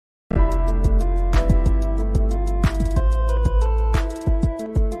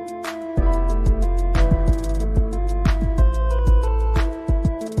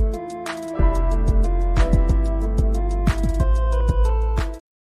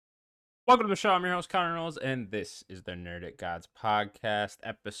Welcome to the show. I'm your host, Connor Knowles, and this is the Nerdic Gods podcast,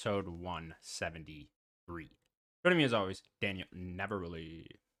 episode 173. Joining me as always, Daniel Neverly.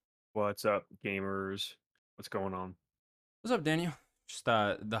 What's up, gamers? What's going on? What's up, Daniel? Just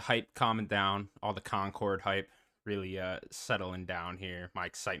the hype calming down, all the Concord hype really settling down here. My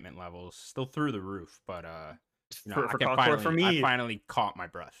excitement levels still through the roof, but For I can Concord, for I me, finally caught my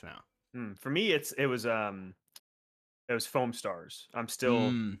breath now. for me, it was Foam Stars. I'm still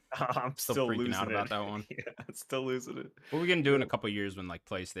Mm, I'm Still still freaking out losing about it. that one. Yeah, I'm still losing it. What are we gonna do in Yeah. a couple years when like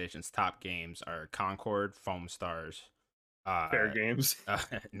PlayStation's top games are Concord, Foam Stars, Fair uh, games.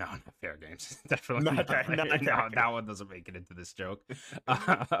 no, not fair games. Definitely Not not. that- not that No, good. that one doesn't make it into this joke.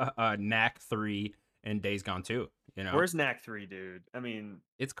 Knack 3 and Days Gone 2. Where's Knack 3, dude? I mean,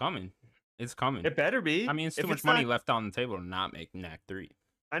 It's coming. It's coming. it better be. I mean, it's too If much it's money not, left on the table to not make Knack 3.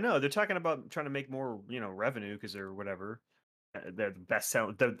 I know they're talking about trying to make more, revenue because they're whatever. They're the best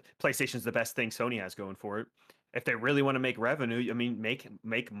sell. The PlayStation's the best thing Sony has going for it. If they really want to make revenue, I mean,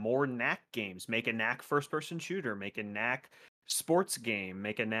 make more Knack games. Make a Knack first-person shooter. Make a Knack sports game.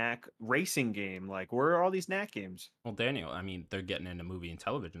 Make a Knack racing game. Like, where are all these Knack games? Well, Daniel, I mean, they're getting into movie and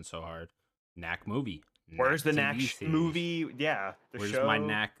television so hard. Knack movie. Where's the Knack TV series. movie? Yeah, the Where's show. my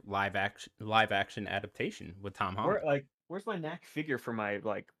Knack live action adaptation with Tom Holland? Where's my Knack figure for my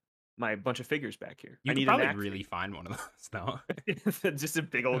bunch of figures back here? You I could need probably a Knack really find one of those now. just a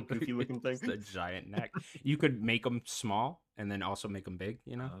big old goofy looking thing. Just a giant neck. You could make them small and then also make them big.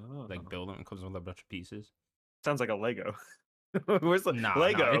 Like Oh. build them. It comes with a bunch of pieces. Sounds like a Lego. Where's the No,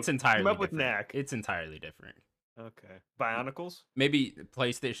 Lego? it's entirely Team up with different. Knack. It's entirely different. Okay. Bionicles? Maybe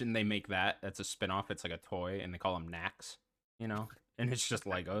PlayStation, they make that. That's a spin-off. It's like a toy, and they call them Knacks, and it's just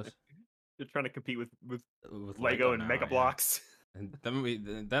Legos. They're trying to compete with With Lego and now, Mega yeah. Blocks. And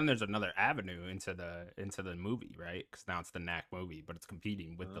then there's another avenue into the movie, right? Because now it's the Knack movie, but it's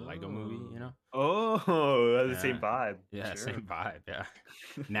competing with the Lego movie, Oh, that's the same Yeah. vibe. Yeah, Sure. same vibe. Yeah,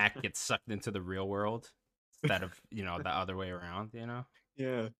 Knack gets sucked into the real world instead of the other way around.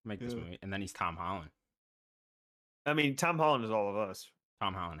 Yeah. Make this Yeah. movie, and then he's Tom Holland. I mean, Tom Holland is all of us.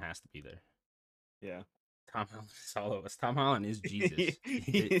 Tom Holland has to be there. Yeah. Tom Holland is all of us. Tom Holland is Jesus.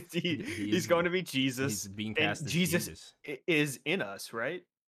 He's going to be Jesus. He's being And cast as Jesus Jesus. is in us, right?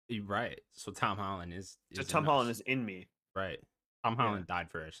 Right. So Tom Holland is So in Tom Holland us. is in me. Right. Tom Yeah. Holland died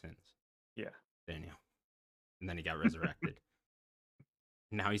for our sins. Yeah. Daniel. And then he got resurrected.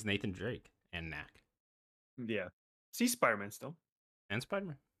 Now he's Nathan Drake and Knack. Yeah. See Spider-Man still. And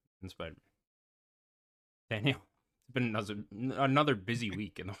Spider-Man. Daniel. It's been another busy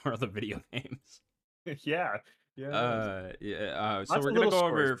week in the world of video games. Yeah. Yeah. So Lots we're of gonna little go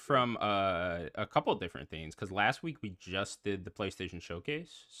over stories. from a couple different things because last week we just did the PlayStation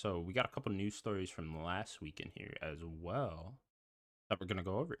Showcase, so we got a couple news stories from last week in here as well that we're gonna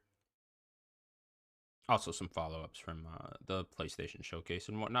go over. Also, some follow-ups from the PlayStation Showcase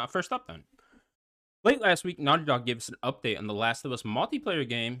and whatnot. First up, then. Late last week, Naughty Dog gave us an update on the Last of Us multiplayer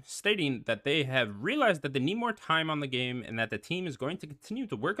game, stating that they have realized that they need more time on the game and that the team is going to continue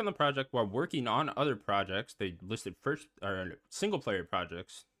to work on the project while working on other projects. They listed single-player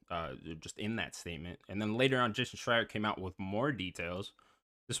projects just in that statement. And then later on, Jason Schreier came out with more details.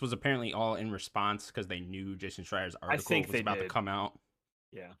 This was apparently all in response because they knew Jason Schreier's article was about to come out.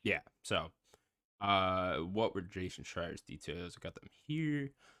 Yeah. Yeah, so what were Jason Schreier's details? I got them here.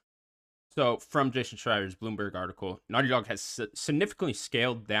 So, from Jason Schreier's Bloomberg article, Naughty Dog has significantly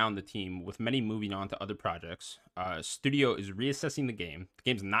scaled down the team, with many moving on to other projects. Studio is reassessing the game. The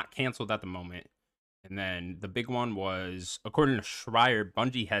game's not canceled at the moment. And then the big one was, according to Schreier,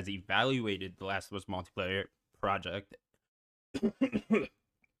 Bungie has evaluated The Last of Us multiplayer project.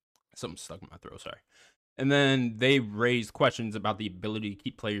 Something stuck in my throat, sorry. And then they raised questions about the ability to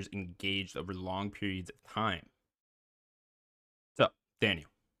keep players engaged over long periods of time. So, Daniel.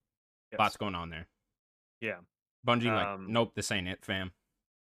 Yes. Lots going on there. Yeah. Bungie, nope, this ain't it, fam.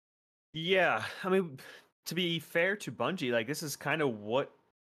 Yeah. I mean, to be fair to Bungie, like, this is kind of what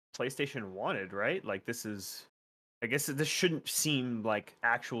PlayStation wanted, right? Like, I guess this shouldn't seem like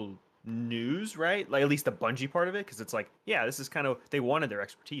actual news, right? Like, at least the Bungie part of it, because it's like, yeah, this is kind of, they wanted their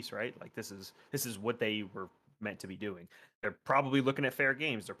expertise, right? Like, this is what they were meant to be doing. They're probably looking at Fair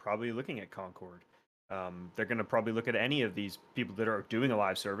Games. They're probably looking at Concord. They're going to probably look at any of these people that are doing a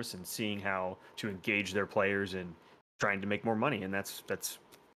live service and seeing how to engage their players and trying to make more money. And that's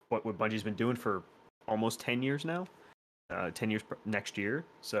what Bungie's been doing for almost 10 years now. 10 years next year.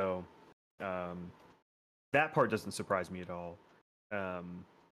 So that part doesn't surprise me at all.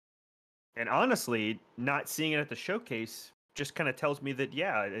 And honestly, not seeing it at the showcase just kind of tells me that,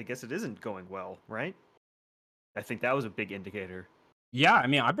 yeah, I guess it isn't going well, right? I think that was a big indicator. Yeah, I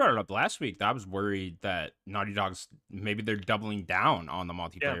mean, I brought it up last week that I was worried that Naughty Dog's maybe they're doubling down on the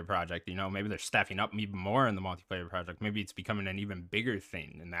Yeah, multiplayer project. You know, maybe they're staffing up even more in the multiplayer project. Maybe it's becoming an even bigger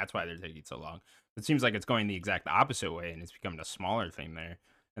thing, and that's why they're taking so long. It seems like it's going the exact opposite way, and it's becoming a smaller thing there.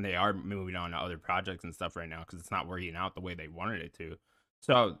 And they are moving on to other projects and stuff right now because it's not working out the way they wanted it to.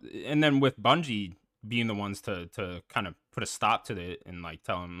 So, and then with Bungie being the ones to kind of put a stop to it and like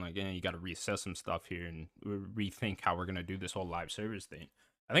tell them like, you got to reassess some stuff here and rethink how we're gonna do this whole live service thing.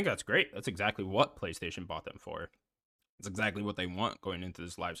 I think that's great. That's exactly what PlayStation bought them for. It's exactly what they want going into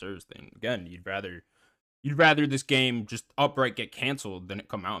this live service thing. Again, you'd rather this game just upright get canceled than it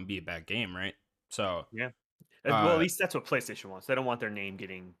come out and be a bad game, right? So, yeah. Well, at uh, least that's what PlayStation wants. They don't want their name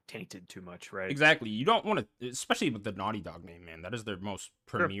getting tainted too much, right? exactly. You don't want to, especially with the Naughty Dog name, man. That is their most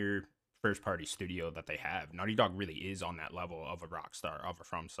Sure. premier first party studio that they have. Naughty Dog really is on that level of a Rockstar, of a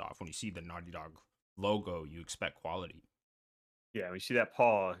FromSoft. When you see the Naughty Dog logo, you expect quality. Yeah, when you see that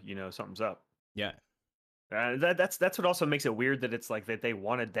paw, something's up. Yeah, That's what also makes it weird that it's like that they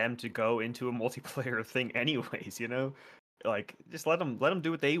wanted them to go into a multiplayer thing anyways. Like just let them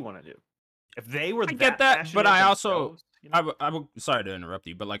do what they want to do. If they were I get that that, but passionate I also, themselves, I would. Sorry to interrupt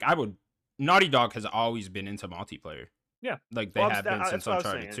you, but like I would. Naughty Dog has always been into multiplayer. yeah. Like they Well, have been that's since what I was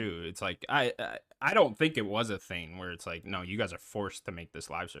Uncharted saying. 2. It's like I don't think it was a thing where it's like, no, you guys are forced to make this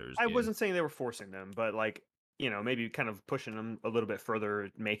live service I game. wasn't saying they were forcing them, but like maybe kind of pushing them a little bit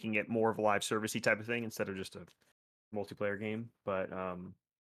further, making it more of a live servicey type of thing instead of just a multiplayer game. But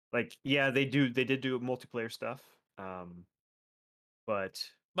like yeah, they did do multiplayer stuff.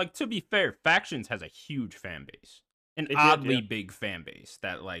 But Like to be fair, Factions has a huge fan base, an it did, yeah. oddly big fan base.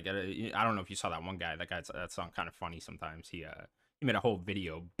 That like I don't know if you saw that one guy. That guy that sound kind of funny sometimes. He made a whole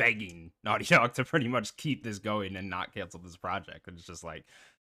video begging Naughty Dog to pretty much keep this going and not cancel this project. And it's just like,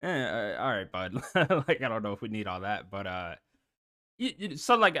 all right, bud. Like I don't know if we need all that, but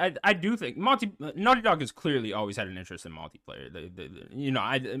so like I do think Naughty Dog has clearly always had an interest in multiplayer.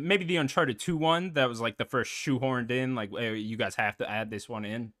 I maybe the Uncharted 2 one that was like the first shoehorned in, like, hey, you guys have to add this one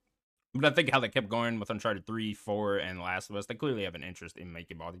in. But I think how they kept going with Uncharted 3, 4, and Last of Us, they clearly have an interest in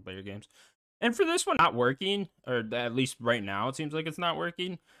making multiplayer games. And for this one not working, or at least right now it seems like it's not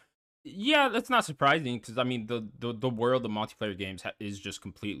working, yeah, that's not surprising because I mean the world of multiplayer games is just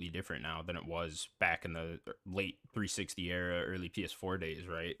completely different now than it was back in the late 360 era, early PS4 days,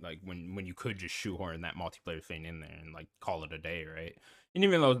 right? Like when you could just shoehorn that multiplayer thing in there and like call it a day, right? And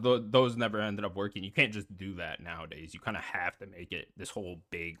even though those never ended up working, you can't just do that nowadays. You kind of have to make it this whole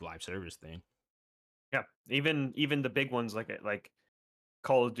big live service thing. Yeah, even the big ones like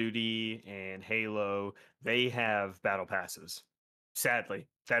Call of Duty and Halo, they have battle passes. Sadly,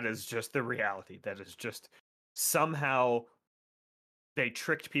 that is just the reality. That is just somehow they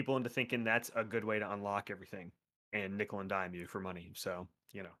tricked people into thinking that's a good way to unlock everything and nickel and dime you for money. So,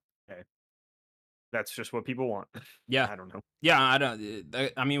 hey, that's just what people want. Yeah, I don't know. yeah. I don't.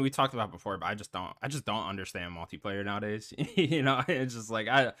 I mean, we talked about it before, but I just don't. I just don't understand multiplayer nowadays. It's just like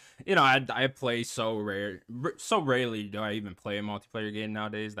I play so rare, so rarely do I even play a multiplayer game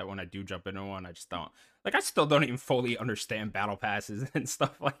nowadays. That when I do jump into one, I just don't. Like I still don't even fully understand battle passes and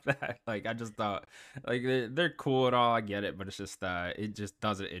stuff like that. Like I just don't. Like they're cool and all. I get it, but it's just it just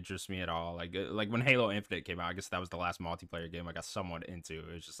doesn't interest me at all. Like when Halo Infinite came out, I guess that was the last multiplayer game I got somewhat into.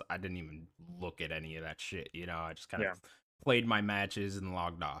 It's just I didn't even look at any of that shit. I just kind of Yeah. played my matches and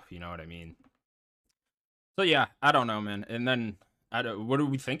logged off. You know what I mean? So yeah, I don't know, man. And then what are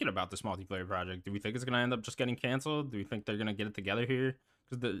we thinking about this multiplayer project? Do we think it's gonna end up just getting canceled? Do we think they're gonna get it together here?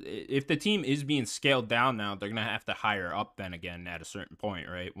 Because if the team is being scaled down now, they're gonna have to hire up then again at a certain point,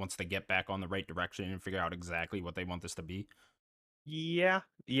 right? Once they get back on the right direction and figure out exactly what they want this to be. Yeah.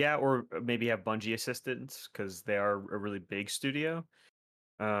 Yeah, or maybe have Bungie assistants because they are a really big studio.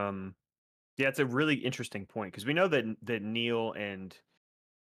 Um yeah, it's a really interesting point because we know that Neil and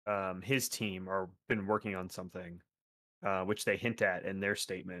his team are been working on something, which they hint at in their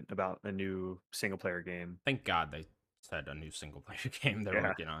statement about a new single player game. Thank God they said a new single player game they're Yeah,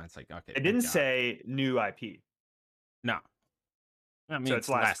 working on. It's like okay, it thank didn't God. say new IP, No, I mean so it's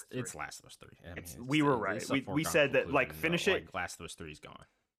Last of Us Three. It's Last of Us 3. I mean We were right. it's a We foregone said that like conclusion. finish it. Like Last of Us 3 is gone.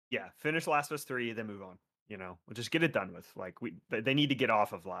 Yeah, finish Last of Us Three, then move on. We'll just get it done with. Like they need to get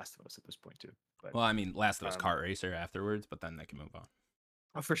off of Last of Us at this point too. But Well, I mean, Last of Us um, Kart Racer afterwards, but then they can move on.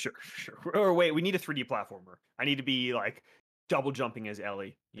 oh, for sure. Or wait, we need a 3D platformer. I need to be like double jumping as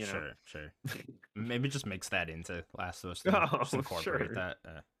Ellie. Sure, sure. Maybe just mix that into Last of Us 3. Just Oh, incorporate sure. that.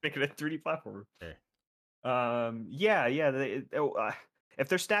 Make it a 3D platformer. Sure. Yeah, yeah. If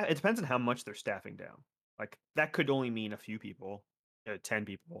they're staff, it depends on how much they're staffing down. Like that could only mean a few people, 10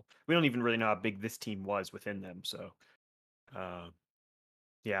 people. We don't even really know how big this team was within them. So, uh,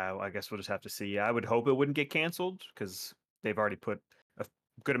 Yeah, I guess we'll just have to see. I would hope it wouldn't get canceled because they've already put a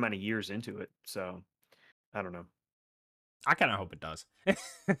good amount of years into it. So I don't know. I kind of hope it does.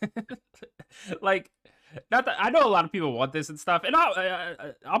 Like, not that I know a lot of people want this and stuff, and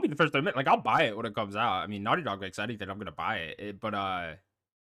I'll be the first to admit, like, I'll buy it when it comes out. I mean, Naughty Dog makes anything, I'm gonna buy but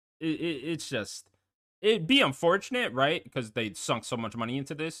it's just it'd be unfortunate, right? Because they sunk so much money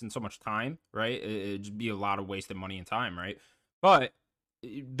into this and so much time, right? It'd just be a lot of wasted money and time, right? But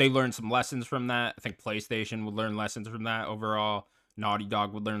they learned some lessons from that. I think PlayStation would learn lessons from that overall. Naughty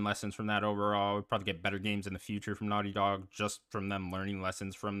Dog would learn lessons from that overall. We'd probably get better games in the future from Naughty Dog just from them learning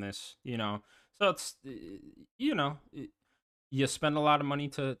lessons from this, you know? So it's, you know, you spend a lot of money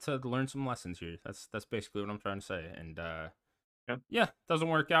to learn some lessons here. That's basically what I'm trying to say. And, Yeah. yeah, doesn't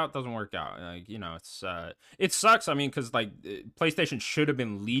work out. Like, you know, it sucks. I mean, because like PlayStation should have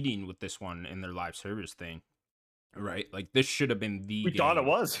been leading with this one in their live service thing, right? Like this should have been the We game, thought it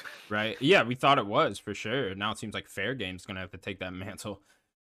was. right? Yeah, we thought it was for sure. Now it seems like Fair Game's gonna have to take that mantle.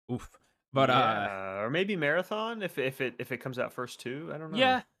 Oof. But Yeah, or maybe Marathon if it comes out first too. I don't know.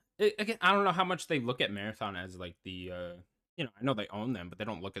 yeah. Again, I don't know how much they look at Marathon as like the you know, I know they own them, but they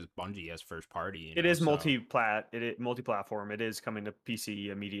don't look as Bungie as first party. You It know, is so. multi-platform. It is coming to PC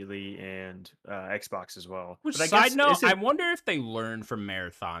immediately and Xbox as well. Which, But I side guess note, is I it wonder if they learned from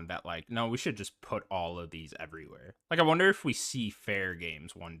Marathon that like, no, we should just put all of these everywhere. Like, I wonder if we see Fair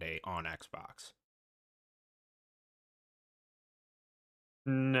Games one day on Xbox.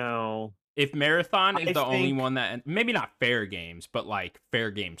 no. If Marathon is I the only think one that, maybe not Fair Games, but like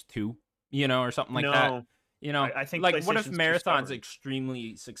Fair Games 2, you know, or something like that. no. You know, I think like what if PlayStation's too Marathon's stubborn.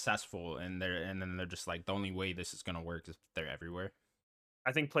 extremely successful and then they're just like the only way this is gonna work is if they're everywhere.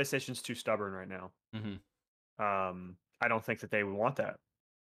 I think PlayStation's too stubborn right now. Mm-hmm. I don't think that they would want that.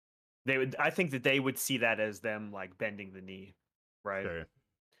 I think that they would see that as them like bending the knee, right? Sure.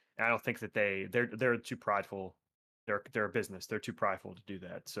 And I don't think that they're too prideful. They're a business. They're too prideful to do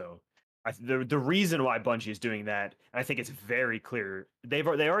that. So the reason why Bungie is doing that, I think it's very clear. They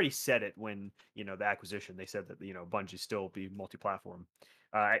already said it when the acquisition. They said that Bungie still be multi-platform.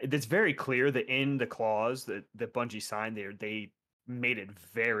 It's very clear that in the clause that Bungie signed, they made it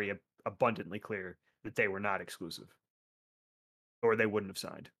very abundantly clear that they were not exclusive, or they wouldn't have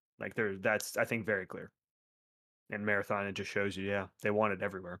signed. Like that's I think very clear. And Marathon, it just shows you, yeah, they want it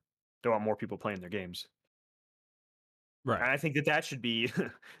everywhere. They want more people playing their games. Right. And I think that should be,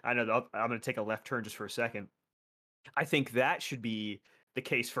 I know I'm going to take a left turn just for a second. I think that should be the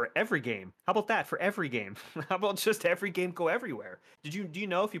case for every game. How about that for every game? How about just every game go everywhere? Do you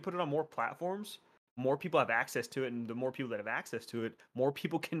know if you put it on more platforms, more people have access to it, and the more people that have access to it, more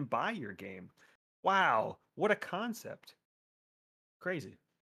people can buy your game. Wow, what a concept. Crazy.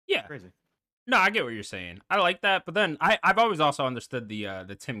 Yeah. Crazy. No, I get what you're saying. I like that, but then I've always also understood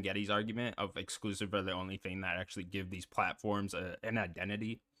the Tim Geddes argument of exclusive are the only thing that actually give these platforms an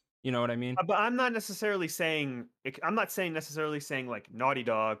identity. You know what I mean? But I'm not necessarily saying necessarily saying like Naughty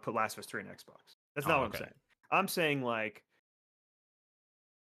Dog put Last of Us 3 on Xbox. That's not Oh, what I'm okay. saying. I'm saying like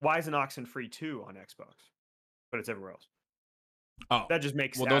why isn't Oxenfree 2 on Xbox, but it's everywhere else? Oh, That just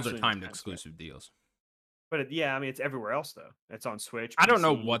makes well, those are absolutely no timed sense, right? exclusive deals. But yeah, I mean it's everywhere else though. It's on Switch, I don't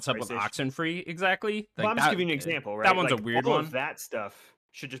know PC, what's up with PlayStation. Oxenfree exactly. Well, Like I'm just that, giving you an example, that right? one's a Like weird all of one. that stuff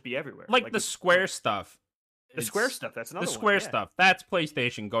should just be everywhere. Like Like the Square stuff, the Square it's stuff, that's the another one. Square Yeah, stuff. That's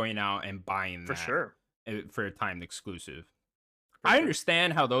PlayStation going out and buying for that sure. for a timed exclusive. For I sure.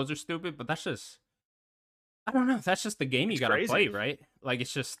 understand how those are stupid, but that's just I don't know. That's just the game you It's gotta play, crazy. right? Like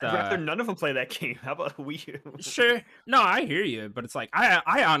it's just I'd rather none of them play that game. How about Wii U? sure. No, I hear you, but it's like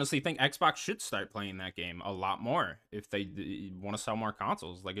I honestly think Xbox should start playing that game a lot more if they want to sell more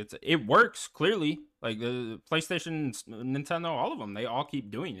consoles. Like it works clearly. Like the PlayStation, Nintendo, all of them, they all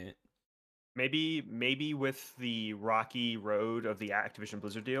keep doing it. Maybe with the rocky road of the Activision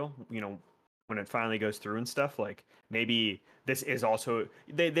Blizzard deal, when it finally goes through and stuff, like maybe this is also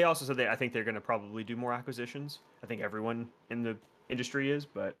they also said that I think they're going to probably do more acquisitions. I think everyone in the industry is,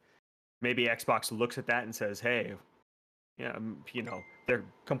 but maybe Xbox looks at that and says, "Hey, yeah, they're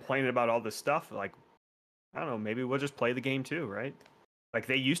complaining about all this stuff. Like, I don't know, maybe we'll just play the game too, right? Like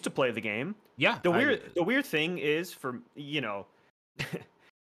they used to play the game. Yeah, The weird thing is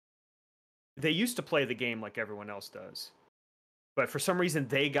they used to play the game like everyone else does. But for some reason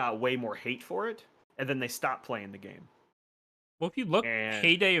they got way more hate for it, and then they stopped playing the game. well, if you look, And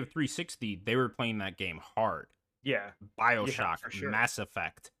heyday of 360, they were playing that game hard. yeah, yeah, Bioshock, for sure. Mass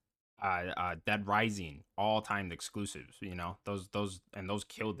Effect, Dead Rising, all timed exclusives. You know those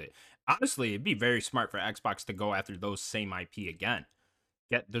killed it. Honestly, it'd be very smart for Xbox to go after those same IP again.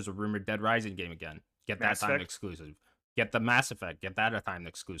 There's a rumored Dead Rising game again. Get that Mass timed Effect. exclusive. Get the Mass Effect, get that a timed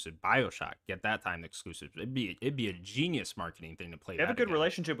exclusive. BioShock, get that timed exclusive. It'd be a genius marketing thing to play They have a that good again.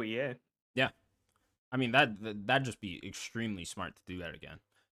 relationship with EA. Yeah, I mean that'd just be extremely smart to do that again.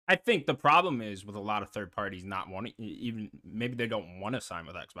 I think the problem is with a lot of third parties not wanting, even maybe they don't want to sign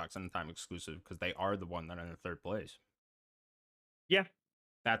with Xbox anytime exclusive because they are the one that are in third place. Yeah,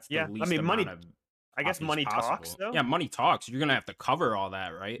 That's the yeah. I least mean, amount money. of I guess copies money talks, possible. though. Yeah, money talks. You're gonna have to cover all that,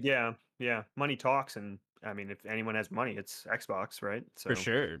 right? Yeah, yeah. Money talks, and I mean, if anyone has money, it's Xbox, right? For So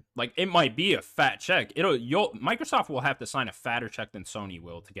sure. Like it might be a fat check. Microsoft will have to sign a fatter check than Sony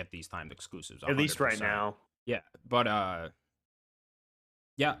will to get these timed exclusives. at least right 100%. now. Yeah, but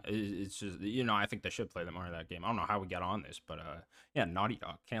yeah, it's just I think they should play the more of that game. I don't know how we got on this, but yeah, Naughty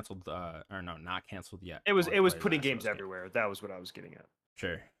Dog canceled or no, not canceled yet. It was Multiplayer putting Last of games Us game. everywhere. That was what I was getting at.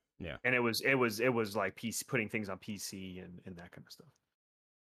 Sure. Yeah. And it was like PC putting things on PC and that kind of stuff.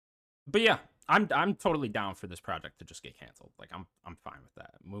 But yeah, I'm totally down for this project to just get canceled. Like I'm fine with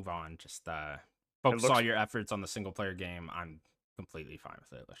that. Move on. Just focus all your efforts on the single player game. I'm completely fine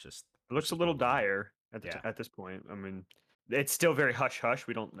with it. It looks a little dire at Yeah. at this point. I mean, it's still very hush hush.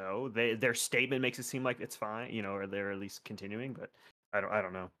 We don't know. Their statement makes it seem like it's fine, or they're at least continuing, but I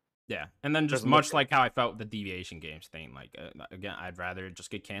don't know. Yeah, and then just Doesn't look much good. like how I felt with the Deviation Games thing. Like again, I'd rather it just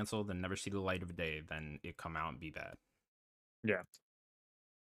get canceled and never see the light of day than it come out and be bad. Yeah.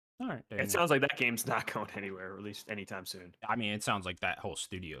 All right. It sounds like that game's not going anywhere, or at least anytime soon. I mean, it sounds like that whole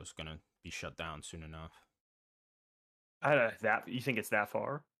studio is gonna be shut down soon enough. That you think it's that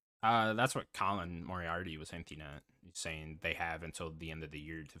far? That's what Colin Moriarty was hinting at. He's saying they have until the end of the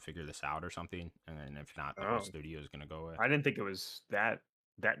year to figure this out or something, and then if not, the whole Oh, studio is gonna go away. I didn't think it was that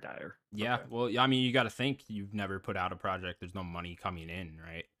dire. Yeah, Okay. well, I mean, you got to think you've never put out a project. There's no money coming in,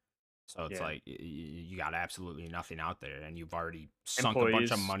 right? So it's Yeah. like you got absolutely nothing out there, and you've already sunk a bunch of Employees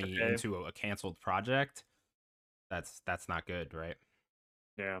to money pay. into a canceled project. That's not good, right?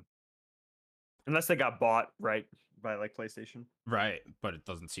 Yeah. Unless they got bought right by like PlayStation. Right, but it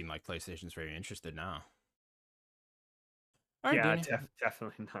doesn't seem like PlayStation's very interested now. All right, Yeah, Danny.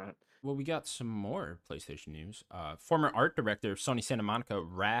 definitely not. Well, we got some more PlayStation news. Former art director of Sony Santa Monica,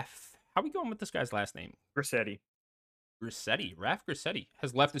 Raf. How we going with this guy's last name? Grissetti. Raf Grissetti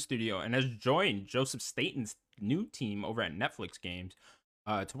has left the studio and has joined Joseph Staten's new team over at Netflix Games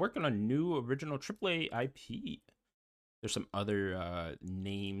to work on a new original AAA IP. There's some other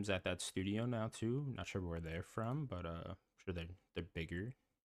names at that studio now too. Not sure where they're from, but I'm sure they're bigger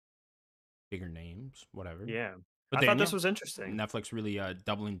names, whatever. Yeah. But I thought this Daniel, was interesting. Netflix really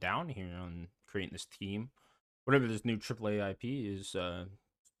doubling down here on creating this team. Whatever this new AAA IP is,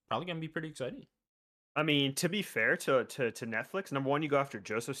 probably gonna be pretty exciting. I mean, to be fair to Netflix, number one, you go after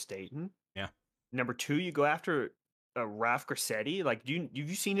Joseph Staten. Yeah. Number two, you go after Ralph Grassetti. Like, have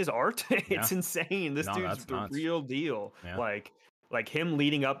you seen his art? Yeah. It's insane. This No, dude's that's the nuts. real deal. Yeah. Like him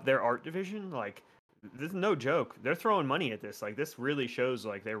leading up their art division. Like, this is no joke. They're throwing money at this. Like, this really shows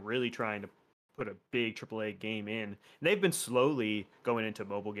like they're really trying to put a big AAA game in. And they've been slowly going into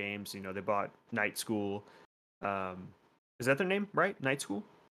mobile games. They bought Night School. Is that their name, right? Night School?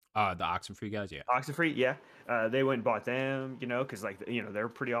 The Oxenfree guys, yeah. Oxenfree, yeah. They went and bought them, because like they're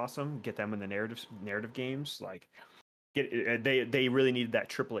pretty awesome. Get them in the narrative games. Like, they really needed that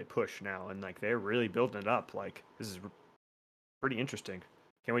AAA push now, and like they're really building it up. Like, this is pretty interesting.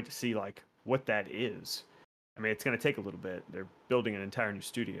 Can't wait to see like what that is. I mean, it's gonna take a little bit. They're building an entire new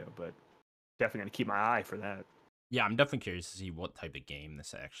studio, but definitely gonna keep my eye for that. Yeah, I'm definitely curious to see what type of game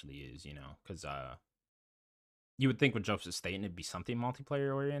this actually is. Because you would think with Joseph Staten it'd be something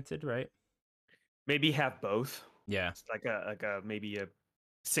multiplayer oriented, right? Maybe have both. Yeah. It's like a maybe a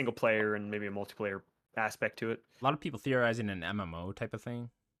single player and maybe a multiplayer aspect to it. A lot of people theorizing an MMO type of thing.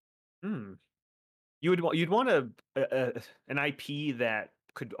 You'd want an IP that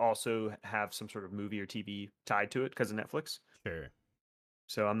could also have some sort of movie or TV tied to it because of Netflix. Sure.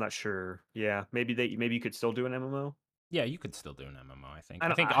 So I'm not sure. Yeah, maybe you could still do an MMO. Yeah, you could still do an MMO, I think.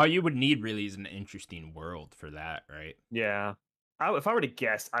 I think all you would need really is an interesting world for that, right? Yeah. If I were to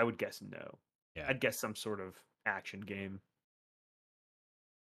guess, I would guess no. Yeah. I'd guess some sort of action game.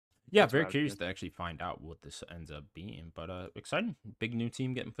 Yeah, very curious to actually find out what this ends up being. But exciting. Big new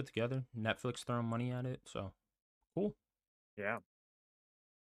team getting put together. Netflix throwing money at it. So cool. Yeah.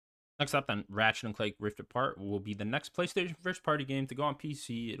 Next up, then, Ratchet & Clank Rift Apart will be the next PlayStation first-party game to go on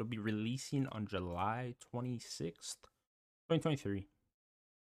PC. It'll be releasing on July 26th, 2023.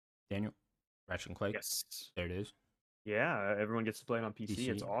 Daniel, Ratchet & Clank. Yes. There it is. Yeah, everyone gets to play it on PC.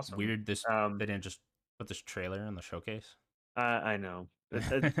 It's awesome. Weird they didn't just put this trailer in the showcase. I know.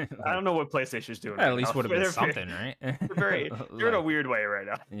 I don't know what PlayStation's doing. At least would have been something, right? They're in a weird way right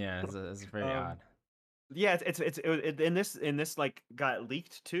now. Yeah, it's very odd. Yeah, in this like got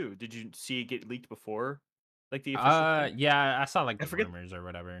leaked too. Did you see it get leaked before, like the official thing? Yeah, I saw like I the forget. rumors or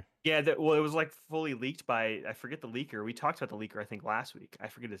whatever. Yeah, well, it was like fully leaked by I forget the leaker. We talked about the leaker I think last week. I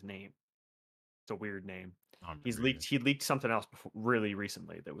forget his name. It's a weird name. I don't remember either. He leaked something else before, really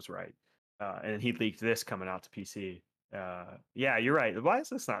recently that was right, and he leaked this coming out to PC. Yeah, you're right. Why is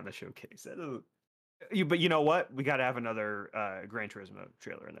this not in the showcase? But you know what? We got to have another Gran Turismo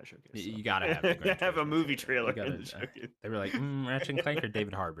trailer in that showcase. So. You gotta have the Gran Have a Turismo movie trailer. You trailer in gotta. the showcase. They were like Ratchet and Clank or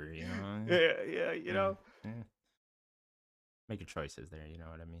David Harbour. You know. Yeah, you Yeah, know. yeah. Make your choices there. You know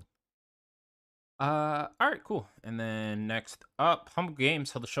what I mean. All right, cool. And then next up, Humble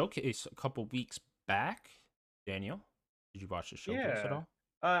Games held a showcase a couple weeks back. Daniel, did you watch the showcase at Yeah. all?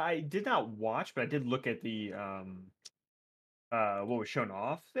 I did not watch, but I did look at the what was shown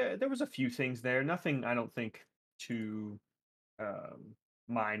off. There was a few things there. Nothing I don't think too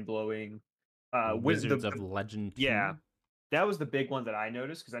mind blowing. With Wizards of Legend yeah, 2? that was the big one that I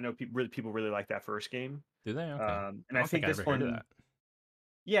noticed because I know people really like that first game. Do they? Okay. And I I don't think think I ever this heard of one, that.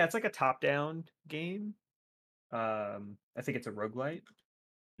 yeah, it's like a top-down game. I think it's a roguelite.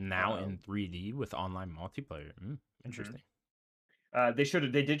 Now Um, in 3D with online multiplayer. mhm. Interesting.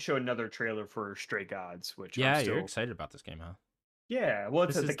 They did show another trailer for Stray Gods, which I'm Yeah, you're still excited about this game, huh? yeah. Well,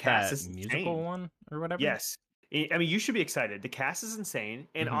 This the is cast that is musical insane. one or whatever? Yes, I mean you should be excited. The cast is insane,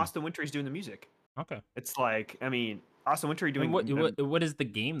 and Mm-hmm. Austin Wintory's doing the music. Okay. It's like I mean Austin Wintory And doing what is the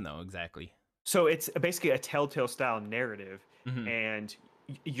game though exactly? so it's basically a Telltale style narrative, Mm-hmm. and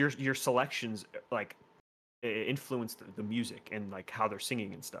your selections like influence the music and like how they're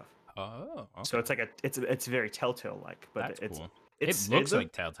singing and stuff. Oh, So okay. it's like it's very Telltale like, but That's cool. It it looks look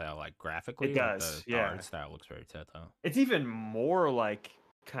like Telltale, like it graphically, like does, the art yeah. style looks very Telltale. It's even more like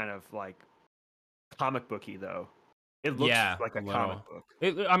kind of like comic booky though. It looks Yeah, like a a comic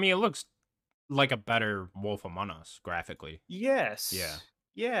little. book. I mean, it looks like a better Wolf Among Us graphically. Yeah. Yes.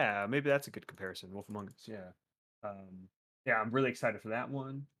 Yeah, maybe that's a good comparison. Wolf Among Us, yeah. Yeah, I'm really excited for that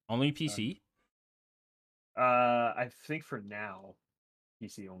one. Only Uh, PC? I think for now,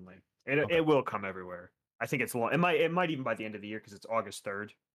 PC only. Okay. It will come everywhere. I think it's long. It might even by the end of the year because it's August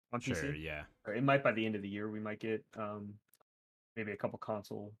 3rd on Sure, PC. yeah. Or it might by the end of the year we might get maybe a couple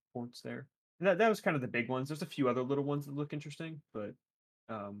console ports there. And that was kind of the big ones. There's a few other little ones that look interesting, but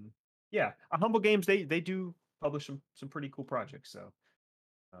yeah, Humble Games they do publish some pretty cool projects. So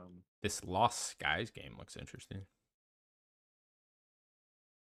This Lost Skies game looks interesting.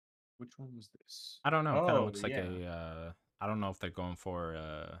 which one was this? I don't know. Kind of Oh looks like yeah, a. I don't know if they're going for.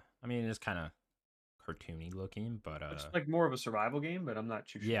 I mean, it's kind of cartoony looking, but looks like more of a survival game, but I'm not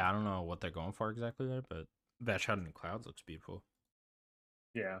too sure. yeah, I don't know what they're going for exactly there, but that shot in the clouds looks beautiful.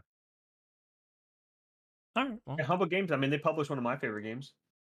 Yeah. All right, well, Yeah, Humble Games. I mean, they published one of my favorite games.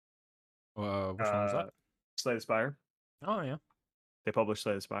 which one was that? Slay the Spire. Oh yeah, They published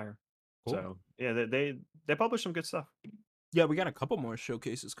Slay the Spire. cool. So yeah, they publish some good stuff. Yeah, we got a couple more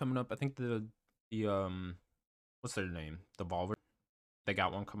showcases coming up. I think the what's their name? The Volver. They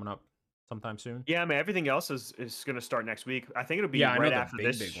got one coming up sometime soon. Yeah, I mean everything else is going to start next week. I think it'll be Yeah, I know right the after big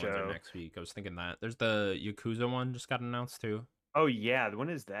this ones are show. next week. I was thinking that. There's the Yakuza one just got announced too. Oh yeah, when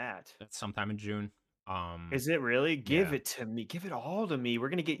is that? That's sometime in June. Is it really? Give Yeah, it to me. Give it all to me. We're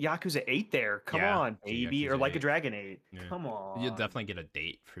gonna get Yakuza 8 there. Come yeah, on, to baby. Or Yakuza Like a 8. Dragon 8. Yeah, Come you'll on. definitely get a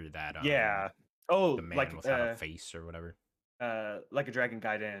date for that. Yeah. The Oh, man without a face or whatever. Like a Dragon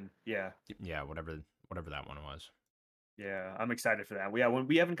Gaiden. Yeah. Yeah, whatever that one was. Yeah. I'm excited for that. Yeah, when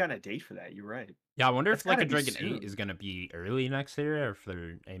we haven't gotten a date for that. You're right. Yeah, I wonder That's if like a gotta be Dragon 8 is soon. gonna be early next year or if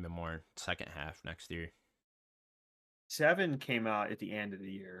they're aiming more second half next year. 7 came out at the end of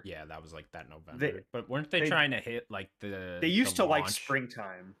the year. Yeah, that was like that They November. But weren't they they trying to hit like they the used to like launch?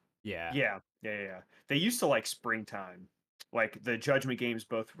 springtime. Yeah. Yeah. They used to like springtime. Like the Judgment games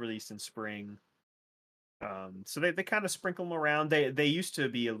both released in spring. So they kind of sprinkle them around. They used to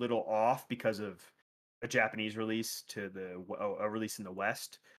be a little off because of a Japanese release to a release in the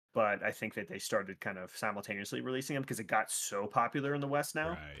West, but I think that they started kind of simultaneously releasing them because it got so popular in the West now.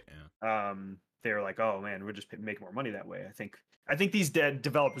 Right, yeah. They're like, oh man, we'll just make more money that way. I think these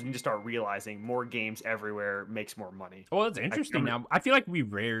developers need to start realizing more games everywhere makes more money. Well, it's I, interesting I'm, now. I feel like we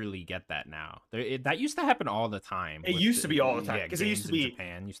rarely get that now. That used to happen all the time. it With used to be all the time yeah, because it used games to in be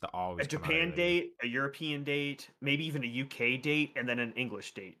Japan used to a always come out Japan early. date, a European date, maybe even a UK date, and then an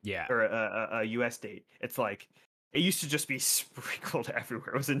English date Yeah, or a US date. It's like it used to just be sprinkled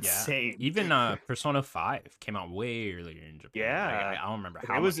everywhere. It was yeah. insane. Even Persona 5 came out way earlier in Japan. Yeah, I don't remember it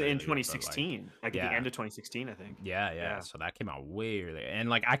how was much in earlier, but like 2016, like at the yeah, end of 2016, I think. yeah. Yeah, So that came out way earlier, and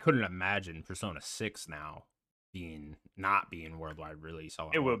like I couldn't imagine Persona 6 now not being worldwide release all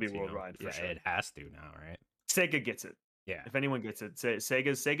It at will be once. worldwide for Yeah, sure. it has to now, right? Sega gets it. Yeah, If anyone gets it, Sega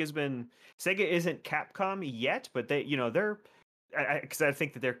isn't Capcom yet, but they're because I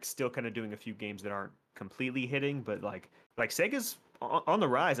think that they're still kind of doing a few games that aren't completely hitting, but like Sega's on the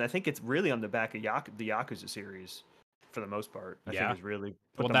rise. And I think it's really on the back of the Yakuza series for the most part. I think yeah. has really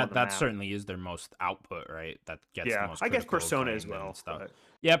put Well, them on the that map. certainly is their most output, right? That gets the Yeah, most I guess critical Persona as acclaim and well, stuff. but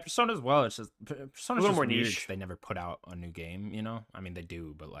Yeah, Persona as well. It's just a Persona's little just more weird because niche. they never put out a new game. I mean they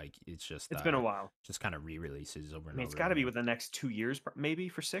do, but like it's It's been a while. just kind of re-releases over I and mean, it's over got to be again. within the next 2 years, maybe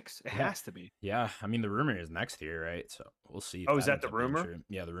for 6. It Yeah, has to be. yeah. I mean the rumor is next year, right? So we'll see if Oh, is that that ends the up being rumor? true.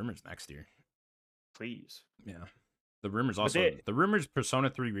 Yeah, the rumor's next year. Please. Yeah. But they The rumors Persona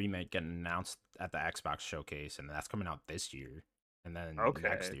 3 remake getting announced at the Xbox showcase, and that's coming out this year. And then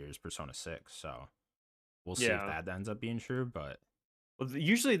next okay. year is Persona 6. So we'll see if Yeah. that ends up being true. But Well,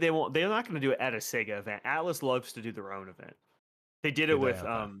 usually they won't. They're not going to do it at a Sega event. Atlas loves to do their own event. They did do it they? with.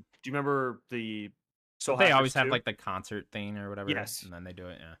 Okay. Do you remember the But Soul they Hackers always have 2? like the concert thing or whatever, Yes. and then they do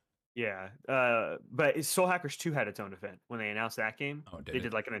it. Yeah. Yeah. But Soul Hackers 2 had its own event when they announced that game. Oh, They did it?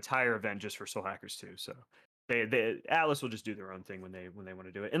 did like an entire event just for Soul Hackers 2. So they Atlas will just do their own thing when they want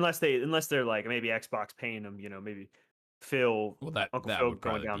to do it, unless they're like maybe Xbox paying them. Maybe Phil, Well, Uncle that Phil would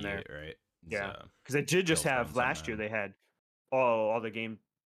going probably down be there. it, right? Yeah, So because they did just Phil's have throwing something last year. in. They had all the game,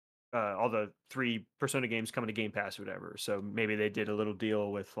 all the 3 Persona games coming to Game Pass or whatever. So maybe they did a little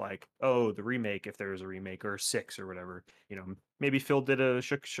deal with like, oh, the remake if there was a remake or 6 or whatever. Maybe Phil did a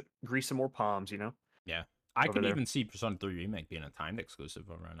grease some more palms. Yeah. I Over could there. even see Persona 3 remake being a timed exclusive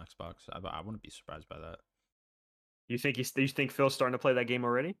over on Xbox. I wouldn't be surprised by that. You think Phil's starting to play that game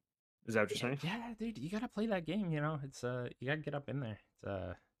already? Is that what you're Yeah, saying? yeah, dude, you gotta play that game. It's you gotta get up in there.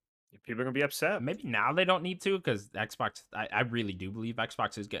 It's People are gonna be upset. maybe now they don't need to because Xbox. I really do believe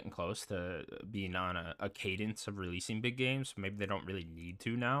Xbox is getting close to being on a cadence of releasing big games. Maybe they don't really need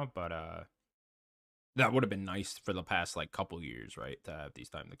to now, but that would have been nice for the past like couple years, right? To have these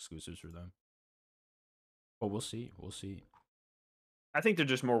timed exclusives for them. But we'll see. We'll see. I think they're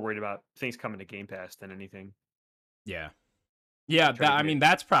just more worried about things coming to Game Pass than anything. Yeah. Yeah, Try to I get mean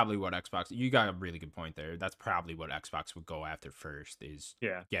that's probably what Xbox. You got a really good point there. That's probably what Xbox would go after first is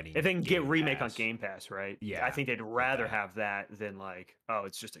Yeah. If getting they can get Game remake on Pass. Game Pass, right? Yeah, I think they'd get rather that. have that than like, oh,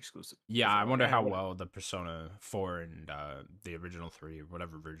 it's just exclusive. Yeah, 'Cause I they're like, wonder how what? well the Persona 4 and the original 3 or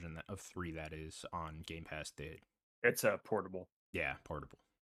whatever version of 3 that is on Game Pass did. It's portable. Yeah, portable.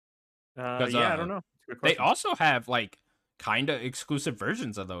 Because Yeah, I don't know. It's a good they question. also have like kind of exclusive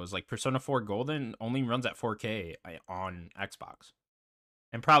versions of those. Like Persona 4 Golden only runs at 4K on Xbox.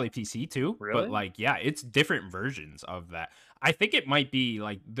 And probably PC too, but Really? like yeah, it's different versions of that. I think it might be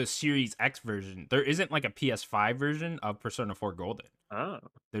like the Series X version. There isn't like a PS5 version of Persona 4 Golden. Oh,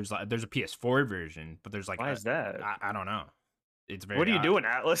 There's a PS4 version, but there's like why is that? I don't know. It's What very are you odd. doing,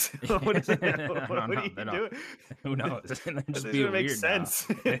 Atlas? What is it? I What don't are know. you doing? Who knows? They're That just doesn't being make weird now. sense.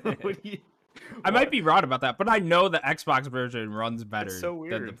 What do you? I might What? be wrong about that, but I know the Xbox version runs That's better so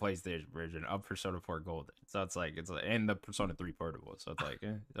than the weird. PlayStation version of Persona 4 Golden. So it's like and the Persona 3 portable. So it's like,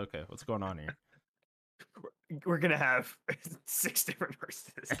 okay, what's going on here? We're gonna have 6 different versions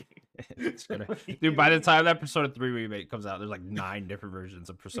of this game. It's gonna, What do dude. By the you time that Persona 3 remake comes out, there's like 9 different versions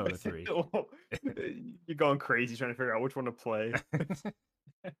of Persona 3. You're going crazy trying to figure out which one to play.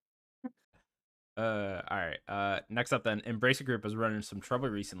 All right. Next up, then, Embracer Group is running some trouble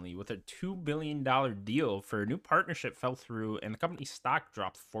recently with a $2 billion deal for a new partnership fell through, and the company's stock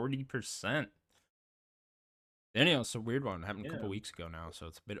dropped 40%. Daniel, it's a weird one. It happened a couple Yeah. weeks ago now, so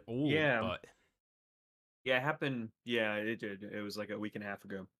it's a bit old. Yeah. But Yeah, it happened. Yeah, it did. It was like a week and a half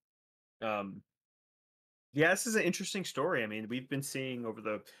ago. Um, yeah, this is an interesting story. I mean, we've been seeing over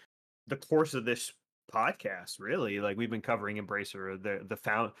the course of this podcast, really, like we've been covering Embracer, the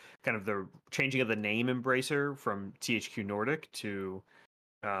found kind of the changing of the name Embracer from THQ Nordic to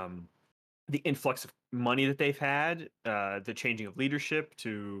um the influx of money that they've had, the changing of leadership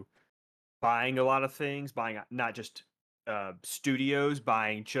to buying a lot of things, buying not just studios,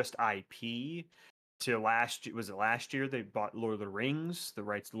 buying just IP. To was it last year they bought Lord of the Rings, the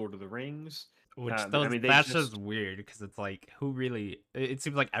rights to Lord of the Rings. which I mean, they've that's just just, weird because it's like who really? It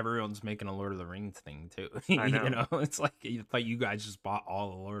seems like everyone's making a Lord of the Rings thing too. I know. It's like you guys just bought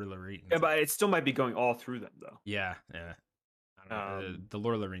all the Lord of the Rings. Yeah, but it still might be going all through them though. Yeah, yeah. I don't know. The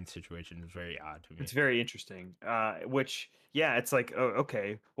Lord of the Rings situation is very odd to me. It's very interesting. Which, yeah, it's like, oh,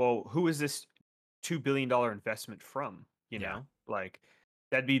 okay, well, who is this $2 billion investment from? Yeah. Like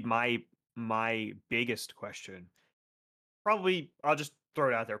that'd be my biggest question. Probably, I'll just throw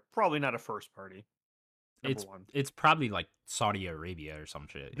it out there. Probably not a first party. Number one. It's probably like Saudi Arabia or some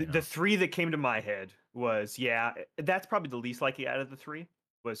shit. You The know? three that came to my head was that's probably the least likely out of the three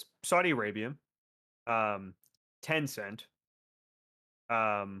was Saudi Arabia, um, Tencent.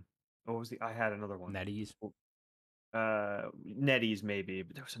 What was the? I had another one. NetEase. NetEase maybe,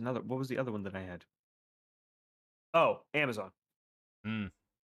 but there was another. What was the other one that I had? Oh, Amazon. Mm.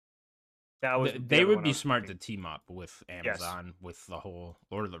 That was the They other would one I be was smart to thinking. team up with Yes, Amazon with the whole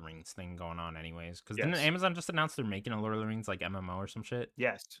Lord of the Rings thing going on, anyways. Because didn't yes, Amazon just announce they're making a Lord of the Rings like MMO or some shit?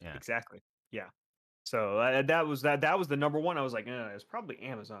 yes, Yeah. exactly. Yeah. So that was that was the number one. I was like, it's probably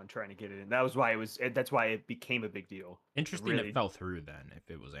Amazon trying to get it in. That was why it was. That's why it became a big deal. It Interesting it really, fell through then if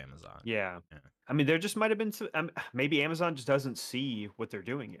it was Amazon. yeah. Yeah. I mean, there just might have been some. Maybe Amazon just doesn't see what they're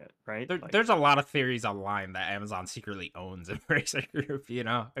doing yet, right? Like, There's a lot of theories online that Amazon secretly owns Embracer Group, you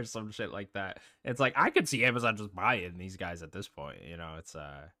know, or some shit like that. It's like I could see Amazon just buying these guys at this point, you know.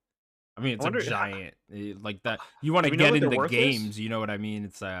 I mean, I it's a wonder. giant like that. You want Do to we know get what their into worth is? games, you know what I mean?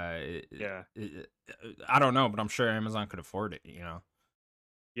 It's Yeah, I don't know, but I'm sure Amazon could afford it, you know.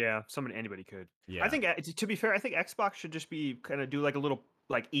 yeah. Anybody could. I Yeah, think, to be fair, I think Xbox should just be kind of do like a little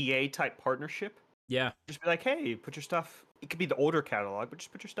like EA type partnership. yeah, Just be like, hey, put your stuff. It could be the older catalog, but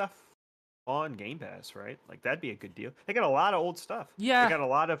just put your stuff on Game Pass, right? Like that'd be a good deal. They got a lot of old stuff. They yeah. got a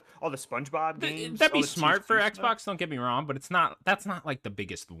lot of all the SpongeBob games, That'd all be the smart for THQ stuff. Xbox. Don't get me wrong, but it's not. That's not like the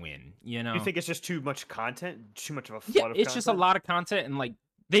biggest win, you Do you know. think it's just too much content, too much of a Yeah, flood of it's just a content? lot of content, and like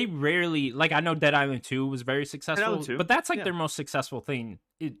they rarely like. I know Dead Island 2 was very And Island successful, too. but that's like Yeah. their most successful thing.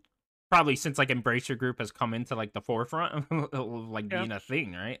 It probably since like Embracer Group has come into like the forefront of like Yeah. being a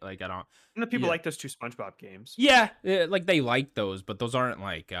thing, right? Like I don't. And the people Yeah, like those two SpongeBob games. yeah, like they like those, but those aren't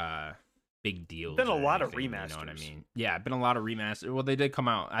like big Been deals a or lot of anything. You know what I remasters. mean? Yeah, been a lot of remasters. Well, they did come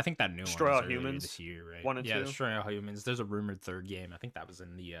out. I think that new one Destroy was All earlier Humans this year, right? 1 and Yeah, 2. Destroy All Humans. There's a rumored third game. I think that was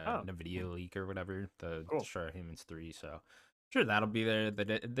in the Oh, Nvidia leak or whatever. The cool. Destroy All Humans 3. So sure that'll be there.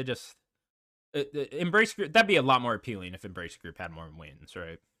 They just Embrace Group. That'd be a lot more appealing if Embrace Group had more wins,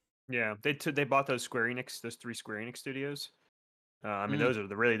 right? Yeah, they bought those those 3 Square Enix studios. I mean, Mm, those are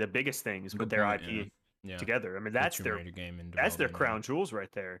really the biggest things. Put good their point. Yeah, IP yeah. together. I mean, The Tomb Raider game in that's their development now. crown jewels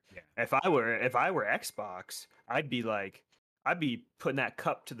right there. Yeah. If I were Xbox, I'd be putting that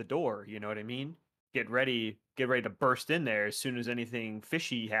cup to the door. You know what I mean? Get ready to burst in there as soon as anything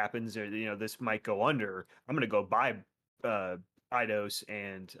fishy happens, or this might go under. I'm gonna go buy uh, Eidos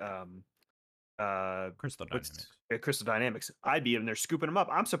and Crystal what's Dynamics. Crystal Dynamics. I'd be in there scooping them up.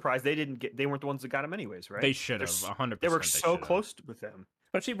 I'm surprised they weren't the ones that got them anyways, right? They should have They 100%. were They so should have. close with them,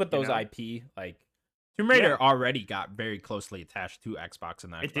 Especially with you those know. IP, like Tomb Yeah, Raider already got very closely attached to Xbox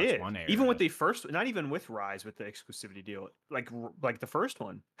in the it Xbox did. One Even with era. the first, not even with Rise with the exclusivity deal, like the first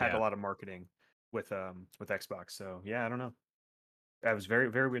one had a Yeah. lot of marketing with Xbox. So yeah, I don't know. That was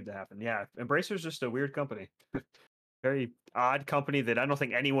very very weird to happen. Yeah, Embracer's just a weird company, very odd company that I don't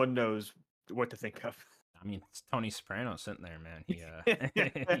think anyone knows what to think of. I mean, it's Tony Soprano sitting there, man.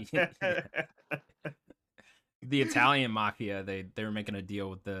 The Italian mafia, they were making a deal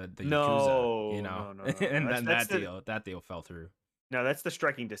with the Yakuza, you No, know, no, no, no, no. and then That's the that deal fell through. no, that's the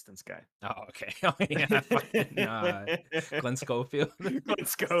striking distance guy. Oh, okay. Oh, yeah, fucking Glenn Schofield.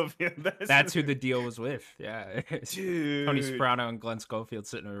 Let's go. That's who the deal was with. Yeah, Tony Dude. Soprano and Glenn Schofield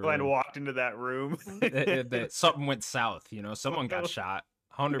sitting in a Glenn room. walked into that room. Something went south. You know, someone got shot.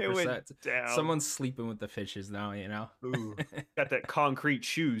 It went 100%. down. Someone's sleeping with the fishes now. You know. Ooh, got that concrete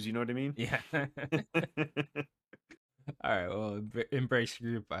shoes. You know what I mean? Yeah. All right. Well, Embrace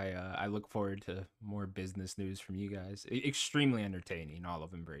Group. I look forward to more business news from you guys. Extremely entertaining. All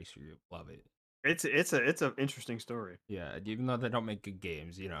of Embrace Group. Love it. It's an interesting story. Yeah. Even though they don't make good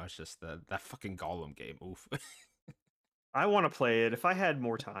games, you know, it's just that fucking Gollum game. Oof. I want to play it. If I had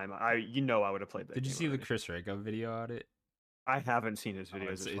more time, I would have played that. Did you game see the already. Chris Rico video on it? I haven't seen his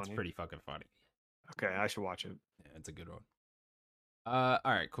videos. It's pretty fucking funny. Okay, I should watch it. Yeah, it's a good one. All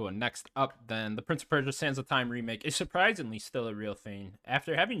right, cool. Next up, then, the Prince of Persia: Sands of Time remake is surprisingly still a real thing.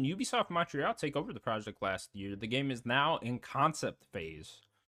 After having Ubisoft Montreal take over the project last year, the game is now in concept phase.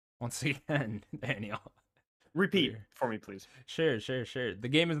 Once again, Daniel. Repeat for me, please. Sure. The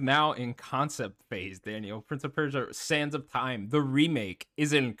game is now in concept phase, Daniel. Prince of Persia: Sands of Time, the remake,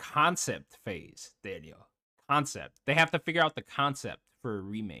 is in concept phase, Daniel. Concept. They have to figure out the concept for a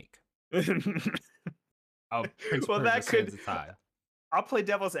remake of Prince Well, of Persia: that could. Sands of Time. I'll play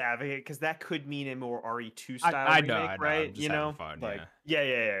devil's advocate because that could mean a more RE2 style I remake, know. right? I'm just having fun. Like Yeah.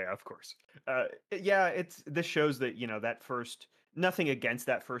 yeah, of course. This shows that that first nothing against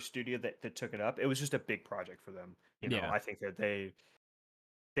that first studio that took it up. It was just a big project for them. Yeah. I think that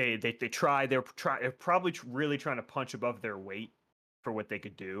they tried. They're probably really trying to punch above their weight for what they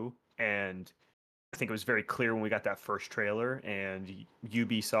could do, and I think it was very clear when we got that first trailer, and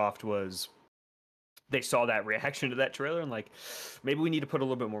Ubisoft was they saw that reaction to that trailer and like maybe we need to put a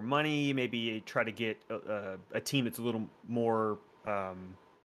little bit more money, maybe try to get a team that's a little more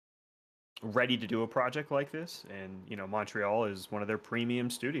ready to do a project like this. And Montreal is one of their premium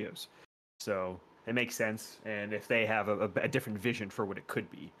studios, so it makes sense. And if they have a different vision for what it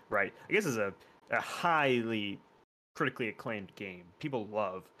could be, right? I guess it's a highly critically acclaimed game. People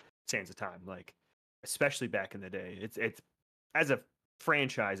love Sands of Time, like especially back in the day. It's as a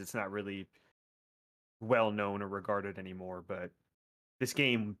franchise, it's not really well known or regarded anymore, but this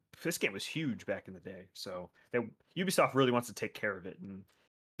game was huge back in the day. So Ubisoft really wants to take care of it, and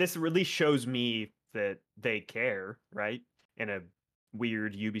this release shows me that they care, right? In a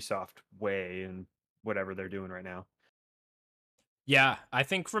weird Ubisoft way, and whatever they're doing right now. Yeah, I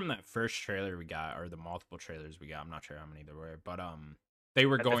think from that first trailer we got, or the multiple trailers we got, I'm not sure how many there were, but they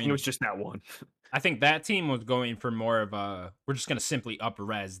were I think going. it was just that one. I think that team was going for more of a, we're just gonna simply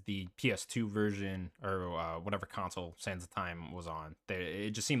up-res the PS2 version or whatever console Sands of Time was on.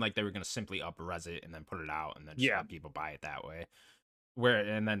 It just seemed like they were gonna simply up-res it and then put it out and then just have people buy it that way.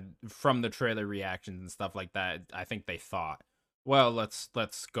 And then from the trailer reactions and stuff like that, I think they thought, well, let's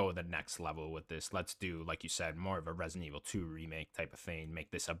go the next level with this. Let's do, like you said, more of a Resident Evil 2 remake type of thing.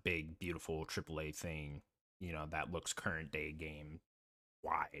 Make this a big, beautiful AAA thing, that looks current day game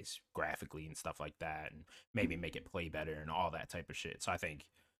wise graphically and stuff like that, and maybe make it play better and all that type of shit. So I think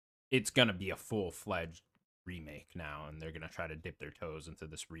it's gonna be a full-fledged remake now, and they're gonna try to dip their toes into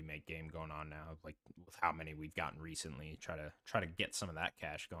this remake game going on now, like with how many we've gotten recently. Try to get some of that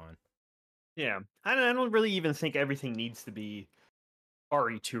cash going. Yeah, I don't really even think everything needs to be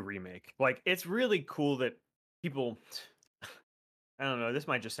RE2 remake. Like, it's really cool that people. I don't know. This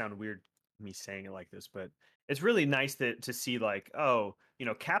might just sound weird, me saying it like this, but it's really nice to see like, oh,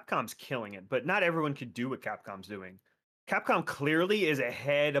 Capcom's killing it, but not everyone could do what Capcom's doing. Capcom clearly is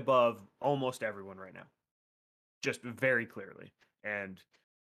ahead above almost everyone right now, just very clearly, and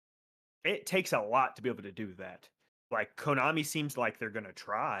it takes a lot to be able to do that. Like Konami seems like they're gonna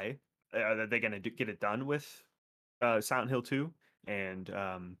try. Are they gonna get it done with Silent Hill 2 and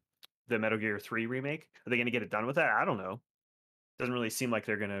the Metal Gear 3 remake? Are they gonna get it done with that? I don't know. Doesn't really seem like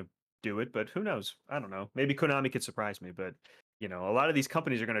they're gonna do it, but who knows? I don't know. Maybe Konami could surprise me, but a lot of these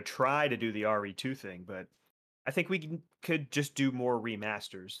companies are gonna try to do the RE2 thing, but I think we could just do more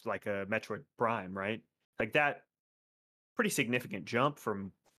remasters, like a Metroid Prime, right? Like that, pretty significant jump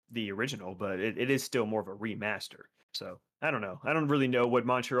from the original, but it is still more of a remaster. So I don't know. I don't really know what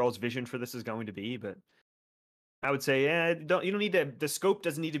Montreal's vision for this is going to be, but I would say, yeah, you don't need to. The scope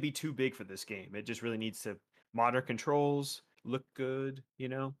doesn't need to be too big for this game. It just really needs to modern controls, look good.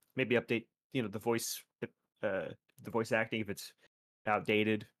 Maybe update. The voice acting if it's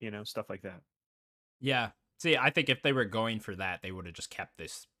outdated. Stuff like that. Yeah. See, I think if they were going for that, they would have just kept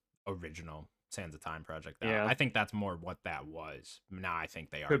this original Sands of Time project out. Yeah. I think that's more what that was. Now I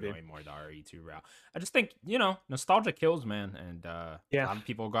think they are Could be. going more the RE2 route. I just think, nostalgia kills, man. And a lot of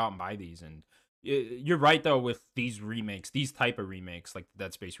people go out and buy these. And you're right, though, with these remakes, these type of remakes, like the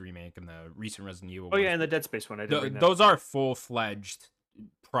Dead Space remake and the recent Resident Evil ones. Yeah, and the Dead Space one. I didn't bring that those are full-fledged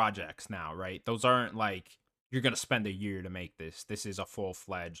projects now, right? Those aren't like, you're gonna spend a year to make this. This is a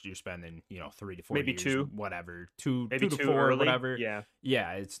full-fledged. You're spending 3 to 4 maybe years, two, whatever, two maybe to two 4, early. whatever.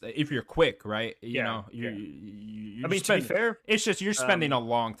 Yeah. It's if you're quick, right? You're I mean, to be fair, it's just you're spending a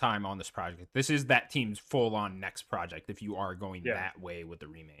long time on this project. This is that team's full-on next project. If you are going that way with the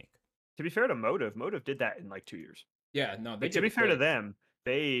remake. To be fair to Motive did that in like 2 years. Yeah, no. To be fair to them,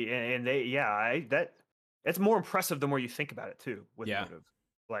 that's more impressive the more you think about it too. With Motive,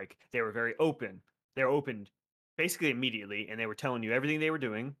 like they were very open. They were open basically immediately, and they were telling you everything they were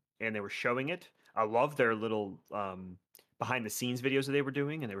doing, and they were showing it. I love their little behind the scenes videos that they were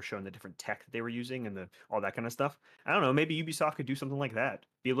doing, and they were showing the different tech that they were using and all that kind of stuff. I don't know, maybe Ubisoft could do something like that.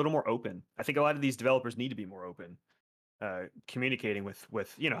 Be a little more open. I think a lot of these developers need to be more open, communicating with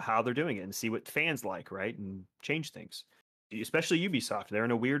how they're doing it and see what fans like, right, and change things. Especially Ubisoft, they're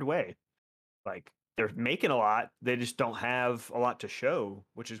in a weird way. Like they're making a lot, they just don't have a lot to show,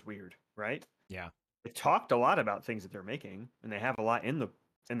 which is weird, right? Yeah. They talked a lot about things that they're making, and they have a lot in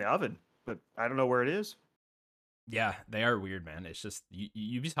the oven, but I don't know where it is. Yeah, they are weird, man. It's just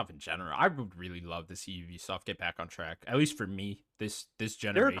Ubisoft in general. I would really love to see Ubisoft get back on track. At least for me, this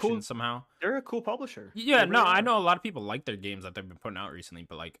generation somehow. They're a cool publisher. Yeah, really I know a lot of people like their games that they've been putting out recently,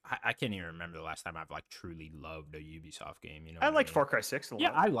 but like I can't even remember the last time I've like truly loved a Ubisoft game. I liked Far Cry 6 a lot.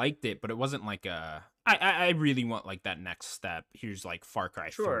 Yeah, I liked it, but it wasn't like I I really want like that next step. Here's like Far Cry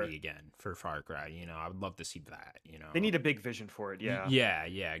Sure. 3 again for Far Cry. You know, I would love to see that. You know, They need a big vision for it. Yeah.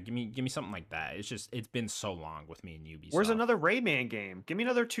 yeah. Give me something like that. It's been so long with me and Ubisoft. Where's another Rayman game? Give me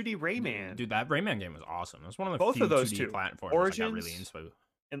another 2D Rayman. Dude, that Rayman game was awesome. It was one of the Both few of those 2D two. platforms Origins, I got really into.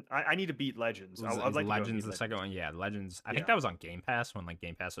 And I need to beat Legends. Was I'd like Legends to the second one? Yeah, Legends. I think Yeah. that was on Game Pass when like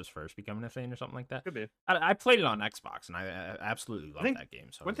Game Pass was first becoming a thing or something like that. Could be. I played it on Xbox and I absolutely loved that game.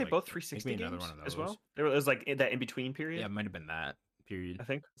 So Weren't they both 360 games as well? There was like that in between period. Yeah, it might have been that period. I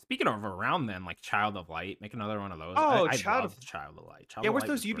think. Speaking of around then, like Child of Light, make another one of those. Oh, I Child love Child of Light. Child Yeah, of where's Light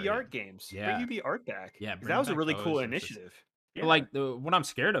those was UB great. Art games? Yeah. Bring UB Art back. Yeah, 'Cause bring that was a back really those. cool It was just- initiative. But like what I'm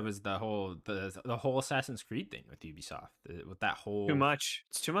scared of is the whole Assassin's Creed thing with Ubisoft. With that whole Too much.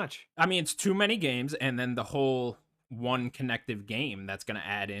 It's too much. I mean, it's too many games, and then the whole one connective game that's going to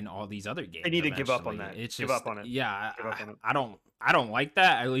add in all these other games. They need to give up on eventually. that. It's Give just, up on it. Yeah, Give up on it. I don't like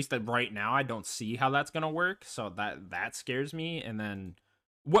that. At least right now, I don't see how that's going to work. So that scares me. And then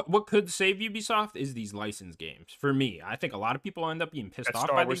what could save Ubisoft is these license games. For me, I think a lot of people end up being pissed That off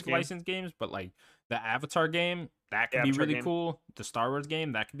Star by Wars these game. license games, but like the Avatar game, that could be Avatar really game. cool. The Star Wars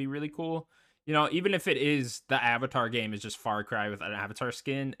game, that could be really cool. You know, even if it is the Avatar game is just Far Cry with an Avatar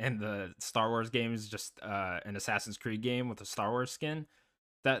skin, and the Star Wars game is just an Assassin's Creed game with a Star Wars skin,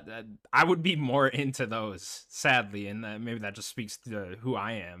 that I would be more into those. Sadly, and maybe that just speaks to who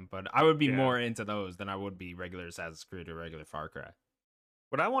I am, but I would be more into those than I would be regular Assassin's Creed or regular Far Cry.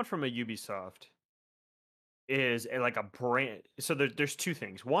 What I want from a Ubisoft is like a brand. So there's two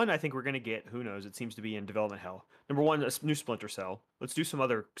things. One, I think we're gonna get. Who knows? It seems to be in development hell. Number one, a new Splinter Cell. Let's do some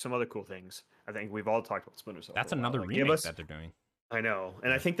other cool things. I think we've all talked about Splinter Cell. That's for a while. another Like, remake that they're doing. I know,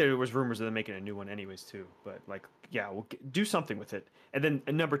 and I think there was rumors of them making a new one anyways too. But like, yeah, we'll do something with it. And then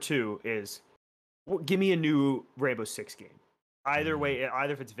number two is, give me a new Rainbow Six game. Either way,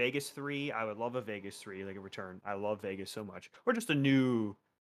 either if it's Vegas 3, I would love a Vegas 3, like a return. I love Vegas so much. Or just a new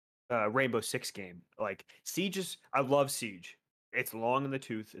Rainbow Six game. Like Siege I love Siege. It's long in the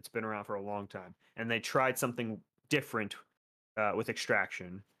tooth. It's been around for a long time. And they tried something different with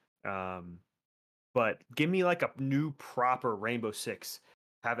Extraction. But give me like a new proper Rainbow Six.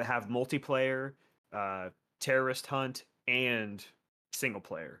 Have it have multiplayer, terrorist hunt, and single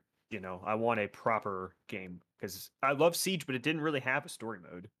player. You know, I want a proper game because I love Siege, but it didn't really have a story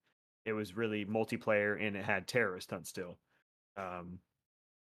mode. It was really multiplayer and it had terrorist hunt still.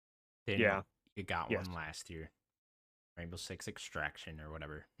 Daniel, you got Yes. one last year. Rainbow Six Extraction or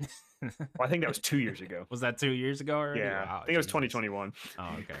whatever. Well, I think that was 2 years ago. Was that 2 years ago already? Yeah, Wow, I think it was Jesus. 2021.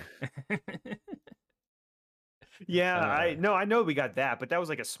 Oh, okay. Yeah, I know we got that, but that was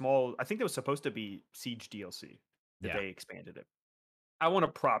like a small. I think that was supposed to be Siege DLC. That they expanded it. I want a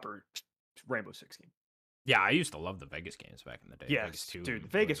proper Rainbow Six game. Yeah, I used to love the Vegas games back in the day. Yes, Vegas 2 dude,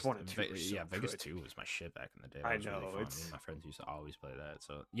 Vegas was- 1 and 2 were so yeah, Vegas good. 2 was my shit back in the day. I That was really know, fun. Me it's- and my friends used to always play that.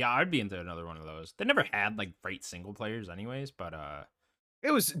 So yeah, I'd be into another one of those. They never had like great single players, anyways. But It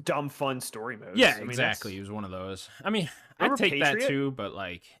was dumb, fun story modes. yeah, I mean, exactly. It was one of those. I mean, I'd Remember take that Patriot? too. But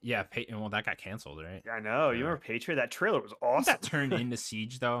like, yeah, well, that got canceled, right? I know. You Yeah. remember Patriot? That trailer was Did awesome. that turned into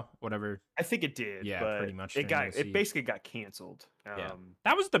Siege though? Whatever. I think it did. Yeah, but pretty much It turned got. into It Siege. basically got canceled. Yeah.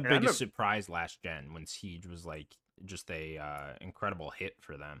 That was the and I biggest remember- surprise last gen when Siege was like just a incredible hit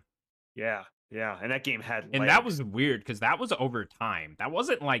for them. Yeah, and that game had. And that legs. was weird because that was over time. That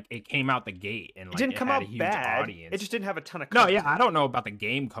wasn't like it came out the gate and It like didn't come had out a huge bad. audience. It just didn't have a ton of. No, content. yeah, I don't know about the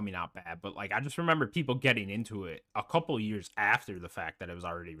game coming out bad, but like I just remember people getting into it a couple years after the fact that it was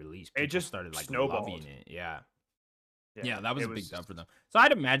already released. People just started like snowballed. loving it. Yeah, that was it a big dub for them. So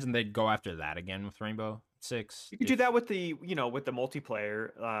I'd imagine they'd go after that again with Rainbow Six. You could do that with the with the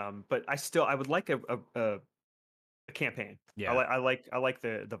multiplayer. But I would like a campaign. Yeah. I like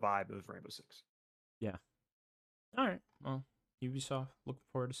the vibe of Rainbow Six. All right. Well, Ubisoft, looking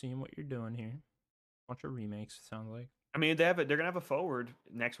forward to seeing what you're doing here. Bunch of remakes. It sounds like. I mean, they're gonna have a forward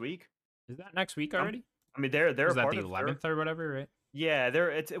next week. Is that next week already? I mean, they're Is a that part the of 11th or whatever? Right. Yeah,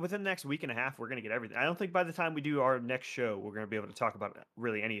 it's within the next week and a half. We're gonna get everything. I don't think by the time we do our next show, we're gonna be able to talk about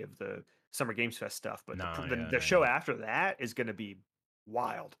really any of the Summer Games Fest stuff. But the show after that is gonna be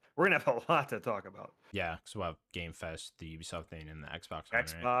wild. We're gonna have a lot to talk about. Yeah, because we'll have Game Fest, the Ubisoft thing, and the Xbox one, right?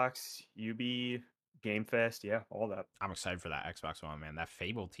 Xbox, UB, Game Fest, yeah, all that. I'm excited for that Xbox one, man. That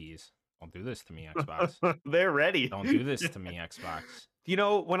Fable tease. Don't do this to me, Xbox. They're ready. Don't do this to me, Xbox. You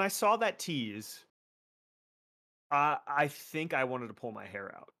know, when I saw that tease, I think I wanted to pull my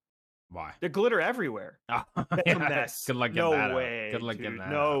hair out. Why? The glitter everywhere. Oh, That's yeah. a mess. Good luck getting No that way. out. Good luck dude. getting that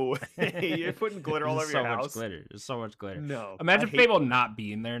No out. way. You're putting glitter all There's over your so much house. glitter. There's so much glitter. No. Imagine I hate- Fable not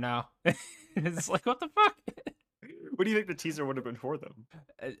being there now. It's like, what the fuck? What do you think the teaser would have been for them?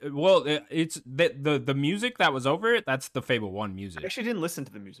 Well, it's the music that was over it. That's the Fable 1 I music. actually didn't listen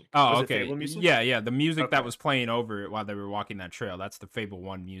to the music. Oh, Was it okay. Fable music? Yeah. The music that Okay. was playing over it while they were walking that trail. That's the Fable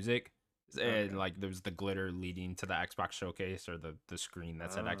 1 music. And Okay. like there's the glitter leading to the Xbox showcase or the screen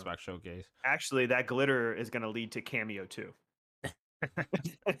that said Xbox showcase. Actually, that glitter is going to lead to Cameo too.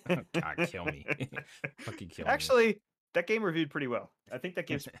 God, kill me. Fucking kill me. Actually, that game reviewed pretty well. I think that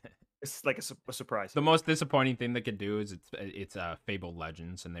game's it's like a surprise. The most disappointing thing they could do is it's Fable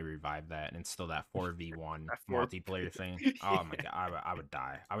Legends, and they revive that, and it's still that 4v1 multiplayer thing. Oh my god, I would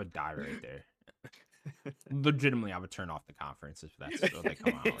die. I would die right there. Legitimately, I would turn off the conference if that's what they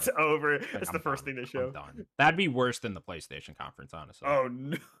come out It's with. over. Like, That's I'm the first done. thing they show. I'm done. That'd be worse than the PlayStation conference, honestly. Oh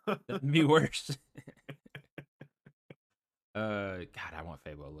no. That'd be worse. God, I want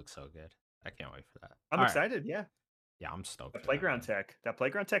Fable. It looks so good. I can't wait for that. I'm All right. excited. Yeah. Yeah, I'm stoked. The for playground that, man. tech. That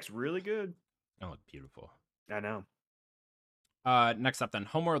playground tech's really good. It'll look beautiful. I know. Next up then,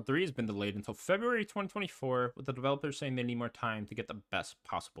 Homeworld 3 has been delayed until February 2024, with the developers saying they need more time to get the best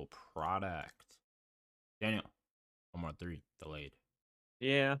possible product. Daniel, Homeworld 3 delayed.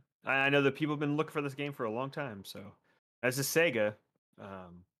 Yeah. I know that people have been looking for this game for a long time. So, as a Sega,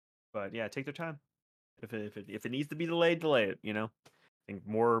 but yeah, take their time. If it needs to be delayed, delay it. I think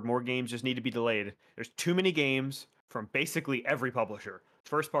more games just need to be delayed. There's too many games from basically every publisher,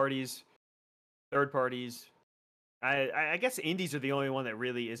 first parties, third parties. I guess indies are the only one that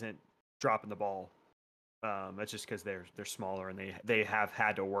really isn't dropping the ball. That's just because they're smaller and they have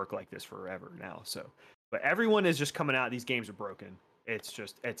had to work like this forever now. So, but everyone is just coming out. These games are broken. It's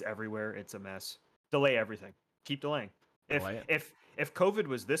everywhere. It's a mess. Delay everything. Keep delaying. Delay it. If COVID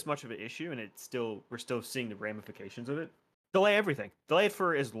was this much of an issue and we're still seeing the ramifications of it, delay everything. Delay it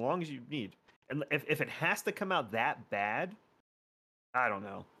for as long as you need. And if it has to come out that bad, I don't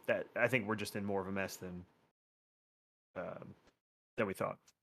know. That I think we're just in more of a mess than we thought.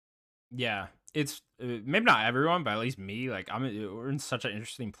 Yeah, it's maybe not everyone, but at least me. Like we're in such an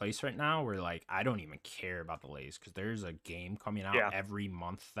interesting place right now where like I don't even care about delays because there's a game coming out every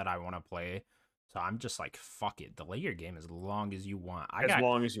month that I want to play. So I'm just like, fuck it, delay your game as long as you want. As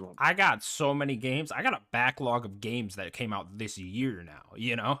long as you want. I got so many games. I got a backlog of games that came out this year now.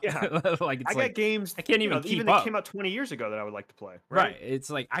 Yeah, like I got games. I can't even keep even up. That came out 20 years ago that I would like to play. Right? It's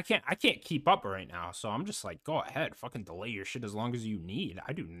like I can't keep up right now. So I'm just like, go ahead, fucking delay your shit as long as you need.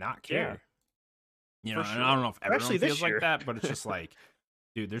 I do not care. And I don't know if everyone feels like that, but it's just like,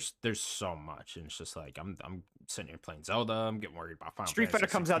 dude, there's so much, and it's just like I'm sitting here playing Zelda. I'm getting worried about Final Street Fighter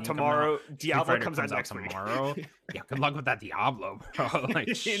Fantasy comes out 16 tomorrow. Diablo comes out next tomorrow. week. Yeah, good luck with that Diablo, bro.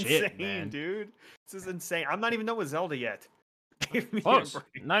 Like shit, insane, man. dude. This is insane. I'm not even done with Zelda yet. Give me close.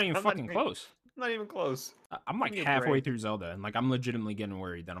 Not even fucking close. Not even close. I'm like halfway through Zelda, and like I'm legitimately getting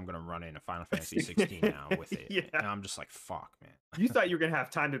worried that I'm gonna run into Final Fantasy 16 now with it. Yeah. And I'm just like, fuck, man. You thought you were gonna have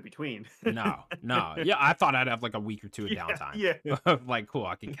time in between. No. Yeah, I thought I'd have like a week or two of downtime. Yeah. Like, cool,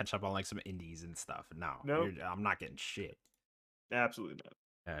 I can catch up on like some indies and stuff. No, I'm not getting shit. Absolutely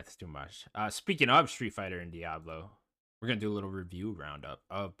not. It's too much. Speaking of Street Fighter and Diablo, we're gonna do a little review roundup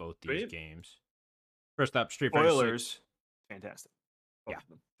of both these games. First up, Street Fighter 6. Spoilers. Fantastic. Yeah,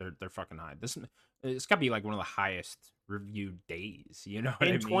 they're fucking high. It's gotta be like one of the highest reviewed days. You know what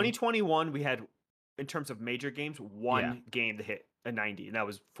I mean? 2021, we had, in terms of major games, one game to hit a 90, and that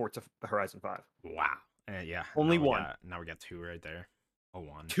was Forza Horizon 5. Wow. Yeah. Only one. Now we got two right there.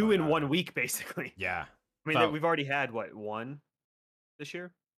 One. Two in 1 week, basically. Yeah. I mean, we've already had one this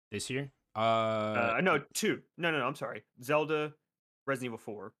year. This year? No, two. No. I'm sorry. Zelda, Resident Evil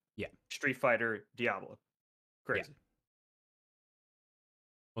 4. Yeah. Street Fighter, Diablo. Crazy. Yeah.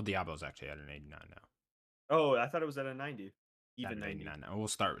 Well, Diablo's actually at an 89 now. Oh, I thought it was at a 90. Even 99 now. We'll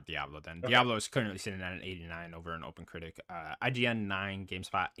start with Diablo then. Okay. Diablo is currently sitting at an 89 over an OpenCritic. IGN 9,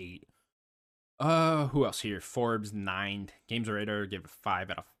 GameSpot 8. Who else here? Forbes 9. Games Radar gave it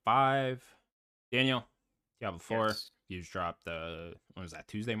 5 out of 5. Daniel, Diablo 4. Views dropped when was that,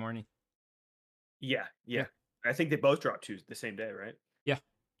 Tuesday morning? Yeah. I think they both dropped Tuesday, the same day, right? Yeah.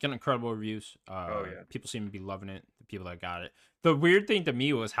 Getting incredible reviews. People seem to be loving it. The people that got it. The weird thing to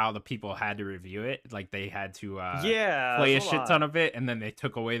me was how the people had to review it. Like they had to play a shit ton of it, and then they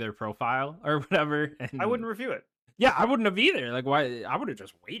took away their profile or whatever. And I wouldn't review it. Yeah, I wouldn't have either. Like, why? I would have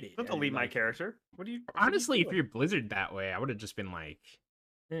just waited. Don't delete my character. What do you? Honestly, if you're Blizzard that way, I would have just been like,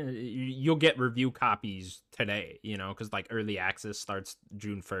 you'll get review copies today, because like early access starts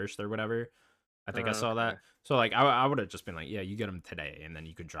June 1st or whatever. I think I saw that. So like, I would have just been like, yeah, you get them today, and then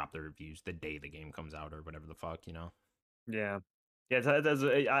you could drop the reviews the day the game comes out or whatever the fuck, Yeah. I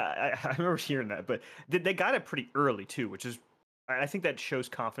remember hearing that, but they got it pretty early too, which is, I think that shows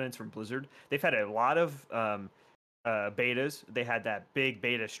confidence from Blizzard. They've had a lot of betas. They had that big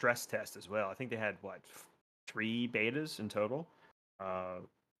beta stress test as well. I think they had what 3 betas in total. Uh,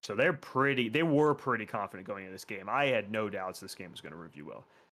 so they were pretty confident going into this game. I had no doubts this game was going to review well.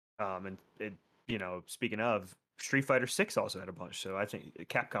 And it, speaking of, Street Fighter 6 also had a bunch. So I think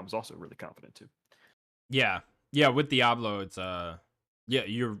Capcom's also really confident too. Yeah, yeah. With Diablo, it's yeah,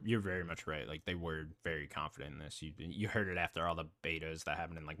 you're very much right. Like they were very confident in this. You heard it after all the betas that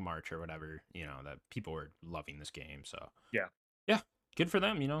happened in like March or whatever. That people were loving this game. So Yeah, yeah, good for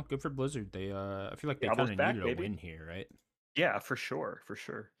them. Good for Blizzard. They I feel like they Diablo's kind of back, needed a baby. win here, right? Yeah, for sure, for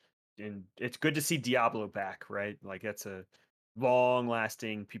sure. And it's good to see Diablo back, right? Like that's a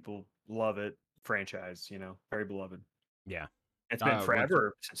long-lasting, people love it franchise. Very beloved. Yeah. It's been What's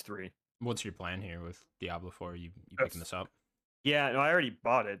forever since 3. what's your plan here with Diablo 4? You Uh, picking this up? Yeah, no, I already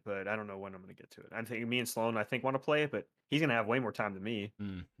bought it, but I don't know when I'm gonna get to it. I think me and Sloan, I think, want to play it, but he's gonna have way more time than me. This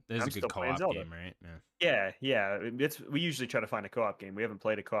is I'm a good still playing co-op Zelda. game, right? Yeah. Yeah, yeah. We usually try to find a co-op game. We haven't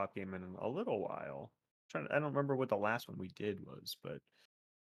played a co-op game in a little while. I don't remember what the last one we did was, but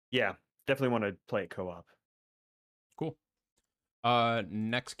yeah, definitely want to play a co-op. Cool.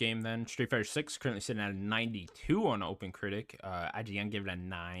 Next game then, Street Fighter 6, currently sitting at a 92 on OpenCritic. IGN gave it a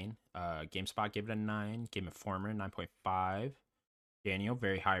 9. GameSpot gave it a 9. Game Informer 9.5. Daniel,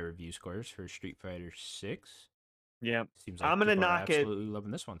 very high review scores for Street Fighter 6. Yeah, Seems like I'm gonna people are knock it. absolutely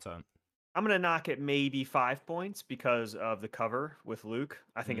loving this one, so. I'm gonna knock it maybe 5 points because of the cover with Luke.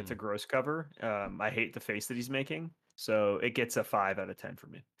 I think it's a gross cover. I hate the face that he's making, so it gets a 5 out of 10 for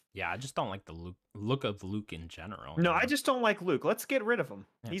me. Yeah, I just don't like the look of Luke in general. No, I just don't like Luke. Let's get rid of him.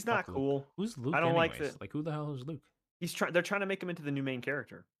 Yeah, He's fuck not Luke. cool. Who's Luke I don't like anyways? Like, who the hell is Luke? They're trying to make him into the new main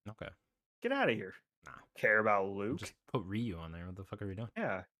character. Okay. Get out of here. Nah. Care about Luke? Just put Ryu on there. What the fuck are we doing?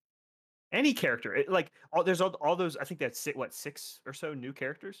 Yeah. Any character. There's all those. I think that's 6 or so new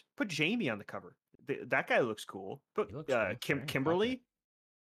characters. Put Jamie on the cover. That guy looks cool. Put He looks cool. Sure, Kimberly.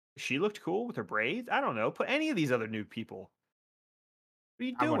 She looked cool with her braids. I don't know. Put any of these other new people. What are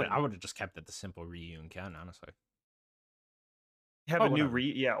you doing? I would have just kept it the simple Ryu and Ken, honestly. Have Oh, a new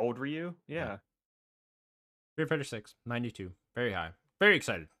whatever. old Ryu. Yeah. Street Fighter 6, 92. Very high. Very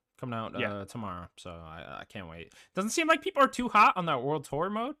excited. Coming out Yeah. tomorrow, so I can't wait. Doesn't seem like people are too hot on that World Tour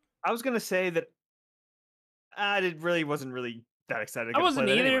mode. I was gonna say that I wasn't really that excited. I wasn't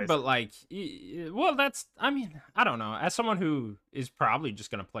either, anyways. but like, well, I mean, I don't know. As someone who is probably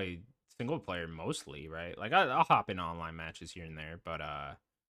just gonna play single player mostly, right? Like, I'll hop in online matches here and there, but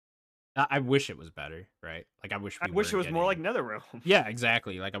I wish it was better, right? Like, I wish it was more like NetherRealm. Yeah,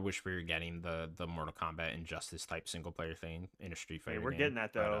 exactly. Like, I wish we were getting the Mortal Kombat Injustice type single player thing in a Street Fighter. Hey, we're game. getting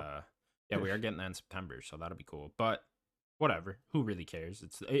that though. But, yeah, we are getting that in September, so that'll be cool. But whatever, who really cares?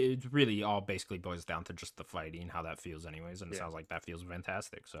 It really all basically boils down to just the fighting, how that feels, anyways, and it sounds like that feels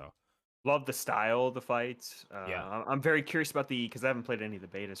fantastic. So love the style of the fights. Yeah. I'm very curious about because I haven't played any of the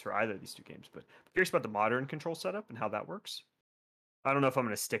betas for either of these two games, but I'm curious about the modern control setup and how that works. I don't know if I'm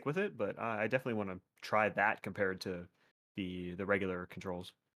going to stick with it, but I definitely want to try that compared to the regular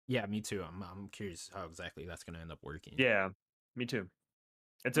controls. Yeah, me too. I'm curious how exactly that's going to end up working. Yeah, me too.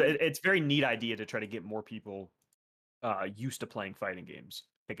 It's a very neat idea to try to get more people used to playing fighting games.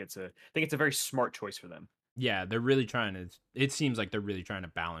 I think it's a very smart choice for them. Yeah, they're really trying to. It seems like they're really trying to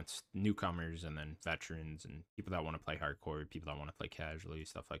balance newcomers and then veterans and people that want to play hardcore, people that want to play casually,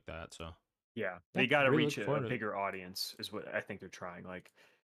 stuff like that. So yeah, they got to really reach look a forward to it. bigger audience, is what I think they're trying. Like,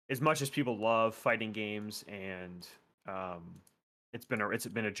 as much as people love fighting games, and it's been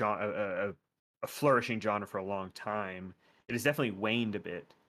a flourishing genre for a long time, it has definitely waned a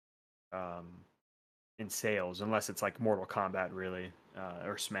bit in sales, unless it's like Mortal Kombat, really,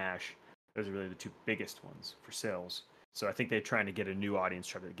 or Smash. Those are really the two biggest ones for sales. So I think they're trying to get a new audience,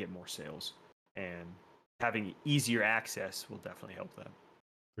 try to get more sales, and having easier access will definitely help them.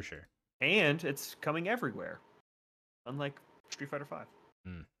 For sure. And it's coming everywhere, unlike Street Fighter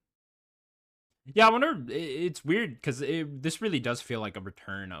V. Yeah, I wonder. It's weird because this really does feel like a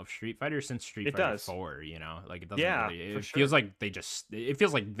return of Street Fighter since Street Fighter 4. Like it doesn't. Yeah, really, it for feels sure. like it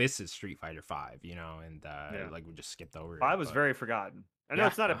feels like this is Street Fighter 5. And like we just skipped over. I was very forgotten. I know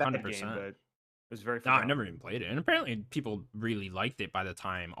it's not a bad 100%. game, but it was very. No, I never even played it, and apparently people really liked it by the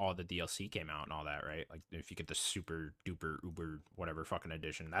time all the DLC came out and all that. Right? Like if you get the super duper uber whatever fucking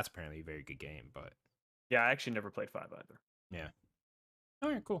edition, that's apparently a very good game. But yeah, I actually never played 5 either. Yeah. All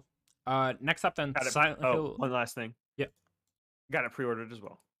right, cool. Next up then, Silent Hill. One last thing. Yeah. Got it pre-ordered as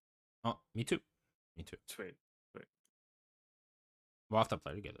well. Oh, me too. Sweet. We'll have to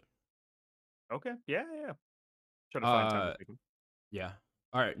play together. Okay. Yeah. Try to find time to pick them. Yeah.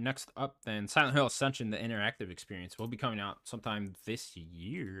 All right. Next up then, Silent Hill Ascension: The Interactive Experience will be coming out sometime this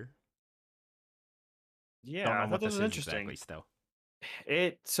year. Yeah, Don't know I thought what this this was is exactly interesting. still.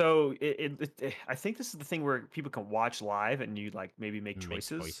 I think this is the thing where people can watch live and you like maybe make Make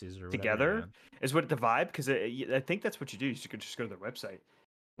choices choices or whatever. Yeah. together is what the vibe because I think that's what you do. You could just go to their website.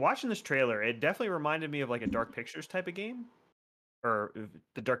 Watching this trailer, it definitely reminded me of like a Dark Pictures type of game or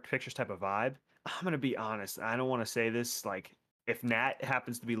the Dark Pictures type of vibe. I'm gonna be honest. I don't want to say this. Like, if Nat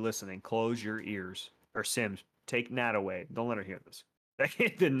happens to be listening, close your ears. Or Sims, take Nat away. Don't let her hear this.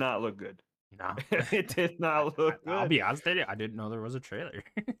 It did not look good. No. It did not look I'll good. be honest with you. I didn't know there was a trailer.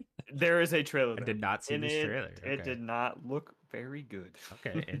 There is a trailer I though, did not see and this it trailer. it Okay. did not look very good.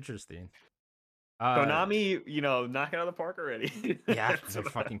 Okay. Interesting. Uh, Konami, knock it out of the park already. yeah, That's they're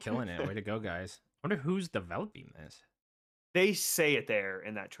what fucking killing it. Way to go, guys. Wonder who's developing this. they say it there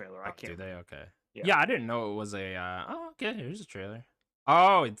in that trailer. I Oh, can't do they? remember. Okay. Yeah. Yeah, I didn't know it was a. Oh, okay. Here's a trailer.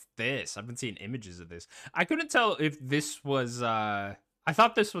 Oh, it's this. I've been seeing images of this. I couldn't tell if this was. I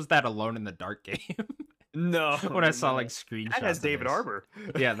thought this was that Alone in the Dark game No, when I saw no. like That has screenshots of David this. Harbour.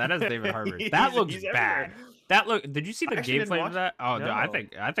 Yeah, that has David Harbour. That looks He's bad. everywhere. That look. Did you see I the actually didn't gameplay of watch. that? Oh, dude, I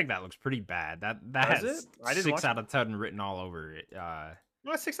No, think that looks pretty bad. That does it? has I didn't six watch it. out of 10 written all over it.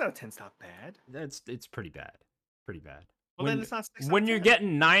 Well, 6 out of 10's not bad. It's pretty bad. Pretty bad. Well, then it's not 6 out of When you're 10.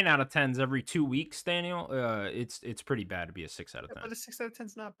 getting 9 out of 10s every 2 weeks, Daniel, it's pretty bad to be a 6 out of 10. But a 6 out of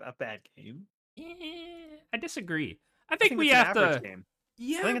 10's not a bad game. I disagree. I I think think we it's an have average to. game. I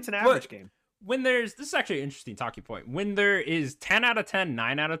Yeah, think it's an but average game. when this is actually an interesting talking point. When there is 10 out of 10,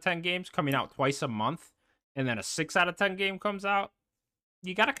 9 out of 10 games coming out twice a month, and then a 6 out of 10 game comes out,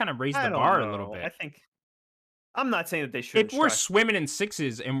 you got to kind of raise I the don't bar a little know. I bit. think I'm not saying that they If shouldn't we're strive. swimming in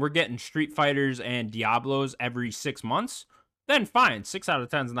sixes and we're getting Street Fighters and Diablos every 6 months, then fine. 6 out of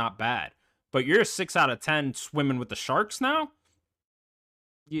 10 is not bad. But you're a 6 out of 10 swimming with the sharks now?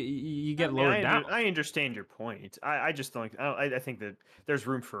 You I get mean, lowered down. I understand your point. I just don't. I think that there's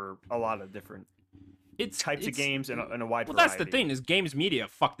room for a lot of different types of games and a wide well, variety. that's the thing is games media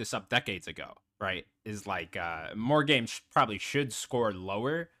fucked this up decades ago, right? Is like more games probably should score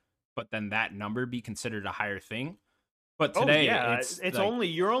lower, but then that number be considered a higher thing. But Oh today yeah, it's it's like, only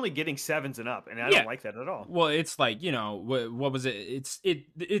you're only getting 7s and up, and I yeah. don't like that at all. Well, it's like, what was it?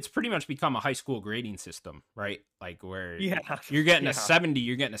 It's pretty much become a high school grading system, right? Like where Yeah, you're getting yeah. a 70,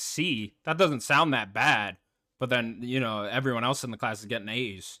 you're getting a C. That doesn't sound that bad, but then everyone else in the class is getting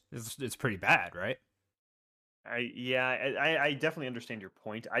A's. It's pretty bad, right? I definitely understand your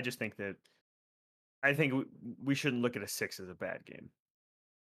point. I just think that I think we shouldn't look at a 6 as a bad game.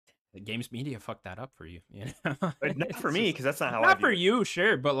 The games media fucked that up for you. But not for me, because that's not how I Not view for it. you,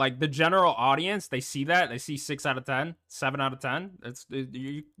 sure, but like the general audience, they see that, they see 6 out of 10, 7 out of 10.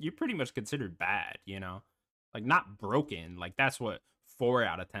 You're pretty much considered bad, like not broken. Like that's what 4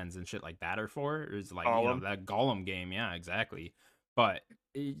 out of 10s and shit like that are for. Is like Gollum. that Gollum game, yeah, exactly. But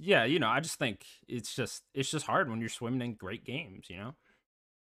yeah, I just think it's just hard when you're swimming in great games, I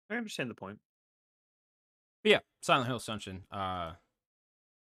understand the point. But yeah, Silent Hill Sunshine.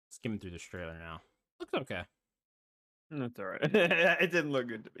 Skimming through this trailer now. Looks okay. That's all right. It didn't look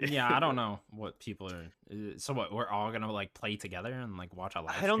good to me. Yeah, I don't know what people are. So what? We're all gonna like play together and like watch a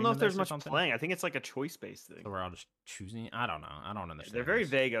live. I don't know stream if of there's this or much something? playing. I think it's like a choice-based thing. So we're all just choosing. I don't know. I don't understand. They're very this.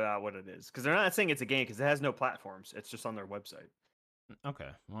 vague about what it is because they're not saying it's a game because it has no platforms. It's just on their website. Okay,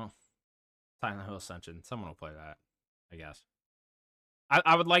 well, Silent Hill Ascension. Someone will play that, I guess.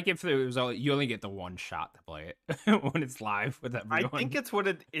 I would like if it was you only get the one shot to play it when it's live with everyone. I think it's what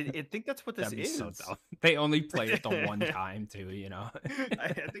I think that's what this That'd be is. so dumb. They only play it the one time too,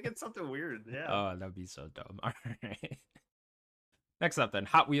 I think it's something weird. Yeah. Oh, that'd be so dumb. All right. Next up, then,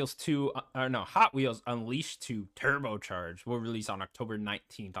 Hot Wheels 2, Hot Wheels Unleashed 2 Turbocharged will release on October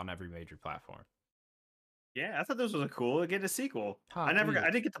 19th on every major platform. Yeah, I thought this was a cool. Get a sequel. Hot I Wheels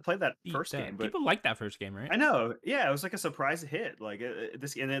didn't get to play that Beat first that. game, but People like that first game, right? I know. Yeah, it was like a surprise hit. Like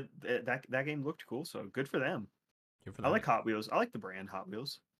that game looked cool. So good for them. Good for I them. like Hot Wheels. I like the brand Hot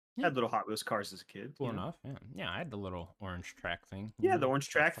Wheels. I had little Hot Wheels cars as a kid. Cool enough. Yeah, I had the little orange track thing. Yeah, the orange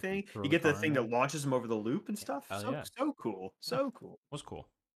track thing. throw You the get the car in thing there. that launches them over the loop and stuff. Hell So yeah. so cool. So cool. Was cool.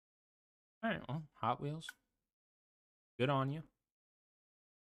 All right, well, Hot Wheels. Good on you.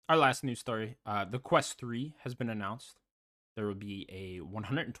 Our last news story: the Quest 3 has been announced. There will be a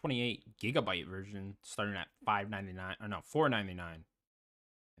 128 gigabyte version starting at $599, or no, $499, and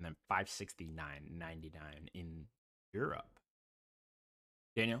then $569.99 in Europe.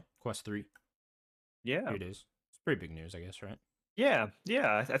 Daniel, Quest 3. Yeah. Here it is. It's pretty big news, I guess, right? Yeah,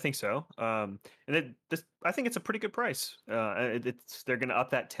 I think so. And I think it's a pretty good price. They're gonna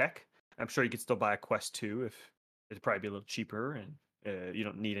up that tech. I'm sure you could still buy a Quest 2 if it'd probably be a little cheaper and you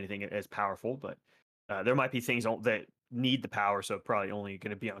don't need anything as powerful. But there might be things that need the power, so probably only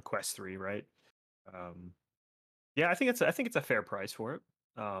going to be on Quest 3, right? Yeah, I think it's a fair price for it.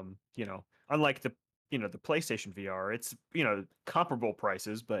 Unlike the PlayStation VR, it's comparable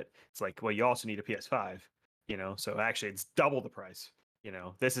prices, but it's like, well, you also need a PS5, so actually it's double the price.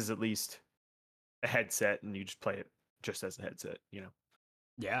 This is at least a headset, and you just play it just as a headset.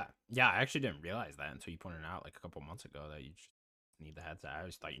 Yeah, yeah. I actually didn't realize that until you pointed out like a couple months ago that you just need the headset. I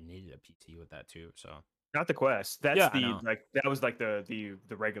always thought you needed a PC with that too. So Not the Quest. That's yeah, I the know. like that was like the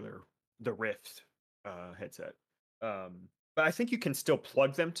regular the Rift headset. But I think you can still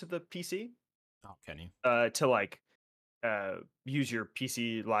plug them to the PC Oh, Kenny. to like use your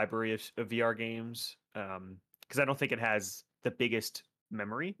PC library of VR games. Because I don't think it has the biggest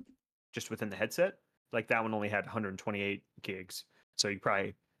memory just within the headset. Like that one only had 128 gigs, so you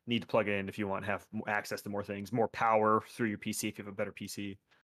probably need to plug it in if you want to have access to more things, more power through your PC if you have a better PC.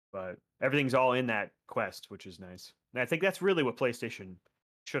 But everything's all in that Quest, which is nice. And I think that's really what PlayStation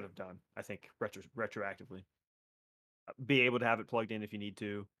should have done. I think retroactively, be able to have it plugged in if you need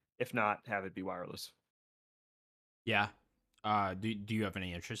to. If not, have it be wireless. Yeah. Do you have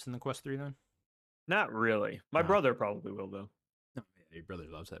any interest in the Quest 3 then? Not really. My No. brother probably will though. No, yeah, your brother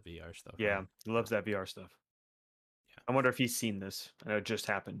loves that VR stuff, Yeah, right? he loves that VR stuff. Yeah. I wonder if he's seen this. I know it just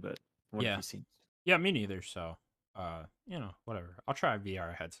happened, but I wonder if Yeah. he's seen. Yeah, me neither. So, whatever. I'll try a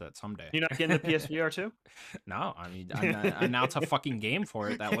VR headset someday. You're not getting the PSVR too? No, I mean, announce a fucking game for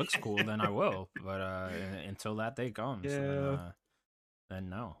it that looks cool, then I will. But until that day comes, Yeah. then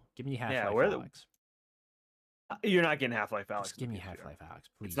no. Give me Half Yeah, Life where Alex. you're not getting Half-Life Alex. Just in give the me PSVR. Half Life Alex,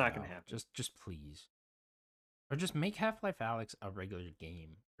 please. It's not gonna Al. happen. Just please. Or just make Half Life Alex a regular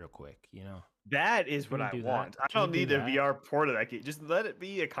game, real quick. That is Can what we I do that? want. I Can we don't do need a that? VR port of that game. Just let it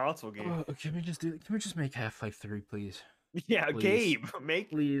be a console game. Can we just make Half Life 3, please? Yeah, Please. Gabe, make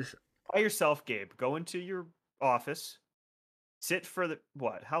Please. by yourself, Gabe. Go into your office, sit for the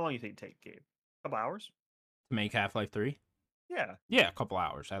what? How long you think it take, Gabe? A couple hours? Make Half Life 3? Yeah, Yeah, a couple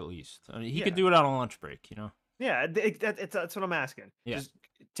hours at least. I mean, he could yeah, do it on a lunch break. yeah. That's what I'm asking. Yeah. Just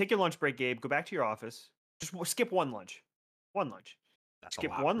take your lunch break, Gabe. Go back to your office. Just skip one lunch. One lunch. That's a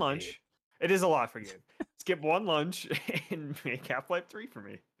Skip lot one for Gabe. lunch. It is a lot for Gabe. Skip one lunch and make Half Life 3 for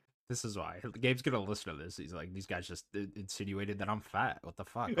me. This is why. Gabe's gonna listen to this. He's like, these guys just insinuated that I'm fat. What the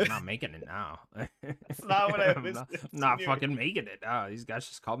fuck? I'm not making it now. That's not what I I'm was not insinuating. fucking making it now. These guys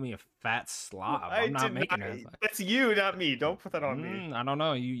just called me a fat slob. I I'm not did making not. it. That's you, not me. Don't put that on me. I don't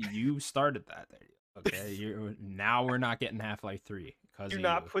know. You started that. Okay. Now we're not getting Half Life 3 because Do of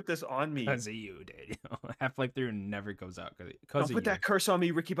not you. put this on me. Because of you, dude. Half Life 3 never goes out because Don't of put you. that curse on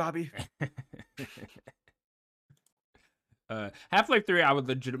me, Ricky Bobby. Half-Life 3, I would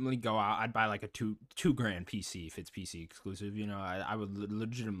legitimately go out. I'd buy like a two grand PC if it's PC exclusive. I would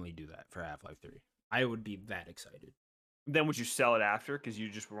legitimately do that for Half-Life 3. I would be that excited. Then would you sell it after because you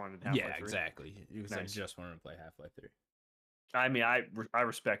just wanted Half-Life 3? Yeah, exactly. Because I Nice. just wanted to play Half-Life 3. I mean, I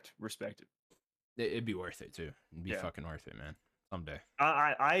respect it. It'd be worth it too. It'd be Yeah. fucking worth it, man. Someday.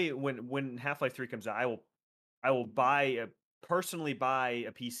 I when Half-Life 3 comes out, I will personally buy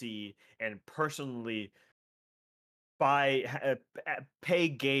a PC and personally pay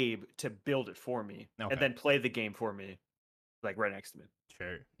Gabe to build it for me Okay. and then play the game for me, like right next to me.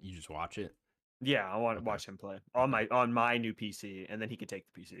 Sure. You just watch it. Yeah, I want to Okay. watch him play on my new PC, and then he could take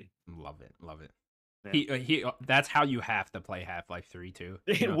the PC. Love it. Love it. Yeah. He that's how you have to play Half-Life 3 too.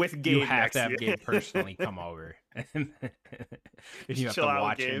 With Gabe you have next to have to you. Gabe personally come over. And you have to Chill out,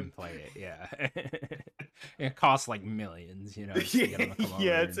 watch Gabe. him play it. Yeah. It costs like millions, just to get him to come over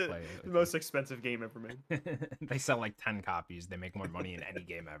Yeah, it's and play it. the most expensive game ever made. They sell like 10 copies. They make more money in any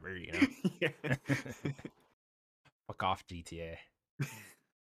game ever, Yeah. Fuck off, GTA.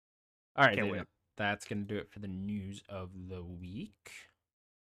 All right, Can't Daniel. wait. That's gonna do it for the news of the week.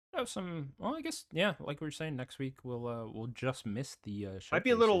 Have some. Well, I guess yeah. Like we were saying, next week we'll just miss the Might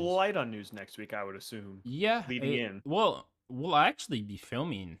be a little showcases. light on news next week, I would assume. Yeah, leading in. Well, we'll actually be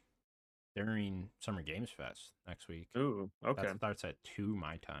filming during Summer Games Fest next week. Ooh, okay. That starts at 2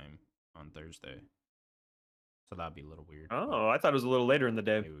 my time on Thursday. So that'd be a little weird. Oh, I thought it was a little later in the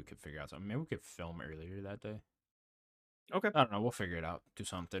day. Maybe we could figure out something. Maybe we could film earlier that day. Okay. I don't know. We'll figure it out. Do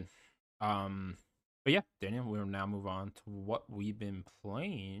something. But yeah, Daniel, we'll now move on to what we've been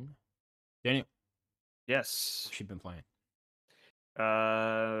playing. Daniel, Yes. what you been playing?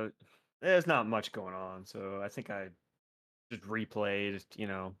 There's not much going on, so I think I just replayed,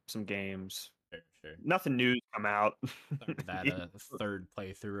 some games. Sure. Nothing new come out. Started that third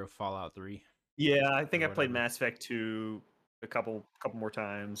playthrough of Fallout 3. Yeah, I think or I played whatever. Mass Effect 2 a couple more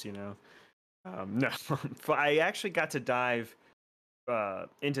times, No, I actually got to dive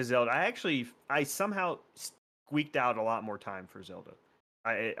into Zelda. I somehow squeaked out a lot more time for Zelda.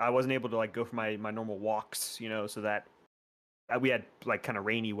 I wasn't able to like go for my normal walks, so that we had like kind of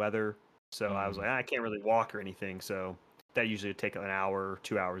rainy weather, so I was like, I can't really walk or anything, so that usually would take an hour,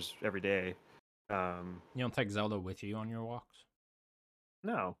 2 hours every day. You don't take Zelda with you on your walks?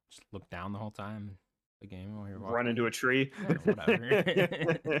 No, Just look down the whole time the game while you're run walking? into a tree. Yeah,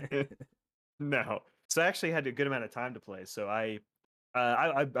 whatever. No, so I actually had a good amount of time to play, so I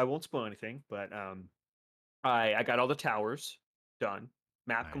won't spoil anything, but I got all the towers done,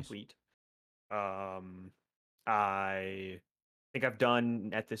 map Nice. complete. I think I've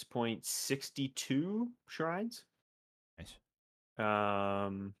done at this point 62 shrines. Nice.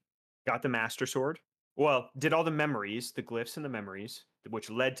 Got the Master Sword. Well, did all the memories, the glyphs and the memories, which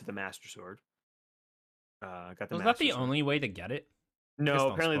led to the Master Sword. Got the Was that Master the Sword. only way to get it? I guess No,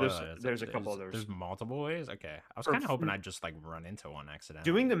 don't apparently spoil it. there's a couple others. There's multiple ways? Okay. I was Or kind of hoping I'd just, like, run into one accidentally.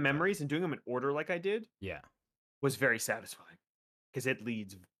 doing the but memories and doing them in order like I did yeah. was very satisfying because it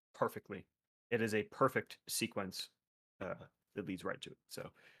leads perfectly. It is a perfect sequence that leads right to it. So,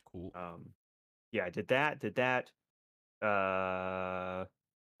 Cool. yeah, I did that. Did that.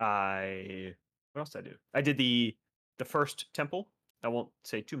 I what else did I do? I did the first temple. I won't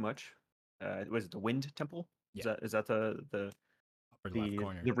say too much. Was it the Wind Temple? Yeah. Is that the Upper left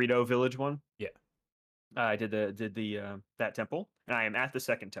corner. the Rito Village one? Yeah. I did the that temple, and I am at the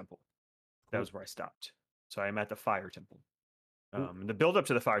second temple. That Cool. was where I stopped. So I am at the Fire Temple. Cool. The build up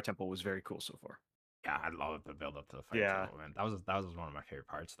to the Fire Temple was very cool so far. Yeah, I love the build up to the Fire Yeah, Temple, man. That was one of my favorite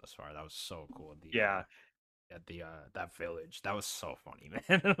parts thus far. That was so cool. yeah. At the that village. That was so funny,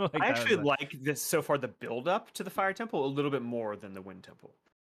 man. Like I that actually was like this so far. The build up to the Fire Temple a little bit more than the Wind Temple.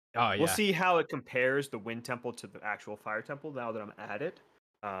 oh We'll yeah. see how it compares the Wind Temple to the actual Fire Temple now that I'm at it.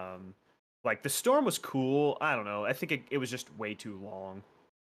 Like the storm was cool. I don't know. I think it was just way too long.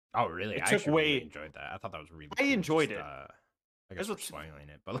 Oh really? It I took actually really way. enjoyed that. I thought that was really I cool. enjoyed Just, it. I guess There's we're spoiling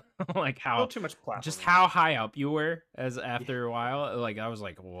it, but like a little how too much just platforming. how high up you were as Yeah. after a while. Like I was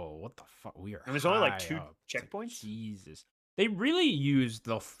like, whoa, what the fuck? We are And there's only like high 2 up. It's like, checkpoints. Jesus. They really used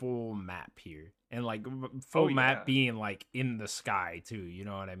the full map here, and like Oh full map yeah. being like in the sky too. You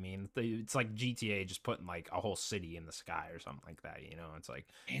know what I mean? It's like GTA just putting like a whole city in the sky or something like that. You know, it's like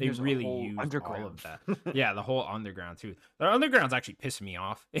And they there's a really whole used all underground. of that. Yeah, the whole underground too. The underground's actually pissing me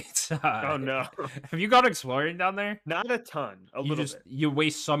off. It's Oh no. have you gone exploring down there? Not a ton. A You little just bit. you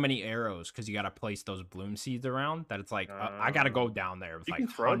waste so many arrows because you got to place those bloom seeds around that it's like I got to go down there with You like can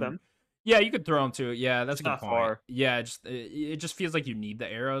throw them. Yeah, you could throw them too. Yeah, that's It's a good not point. far. Yeah, it just feels like you need the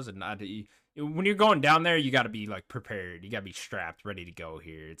arrows and not when you're going down there, you got to be like prepared. You got to be strapped, ready to go.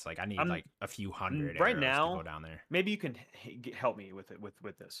 Here, it's like I need like a few hundred right arrows now. to go down there. Maybe you can help me with it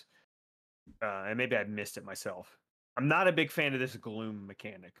with this. And maybe I missed it myself. I'm not a big fan of this gloom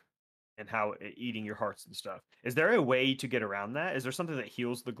mechanic and how eating your hearts and stuff. Is there a way to get around that? Is there something that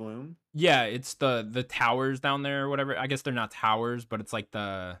heals the gloom? Yeah, it's the towers down there or whatever. I guess they're not towers, but it's like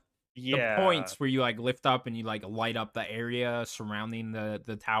the points where you like lift up and you like light up the area surrounding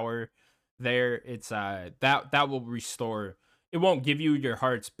the tower there. It's that will restore. It won't give you your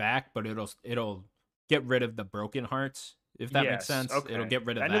hearts back, but it'll get rid of the broken hearts, if that makes Yes. sense. Okay. It'll get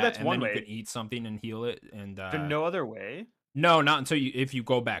rid of I know that, that's and one then way. you can eat something and heal it. And There's no other way. no, not until if you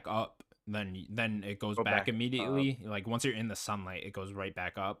go back up, then it goes Go back back immediately. Like once you're in the sunlight, it goes right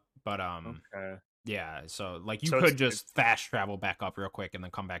back up. But Okay. yeah, so like you So could it's just fast travel back up real quick and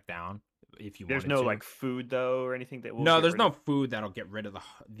then come back down if you there's wanted no to. like food though or anything that will No, get there's rid no of. food that'll get rid of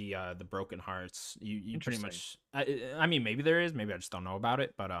the broken hearts. You pretty Interesting. much. I mean, maybe there is. Maybe I just don't know about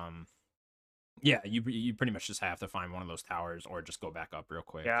it. But yeah, you pretty much just have to find one of those towers or just go back up real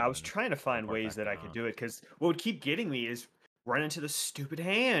quick. Yeah, I and was then trying to find teleport ways back that I could down. do it because what would keep getting me is run into the stupid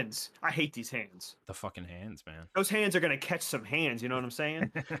hands. I hate these hands. The fucking hands, man. Those hands are gonna catch some hands. You know what I'm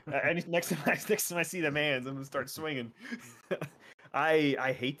saying? Next time I see them hands, I'm gonna start swinging.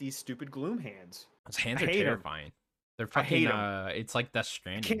 I hate these stupid gloom hands. Those hands I are hate 'em. terrifying. They're I hate fucking 'em. it's like Death I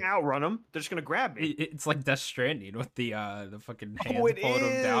Stranding. can't outrun them. They're just gonna grab me. It's like Death Stranding with the fucking hands Oh, it pulling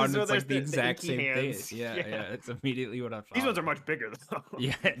them down. is. Oh, It's there's like the the exact inky same thing. hands. Yeah, Yeah. yeah. It's immediately what I thought. These ones are much bigger though.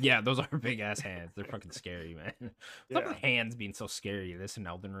 Yeah, those are big ass hands. They're fucking scary, man. Stop the Yeah. hands being so scary. This in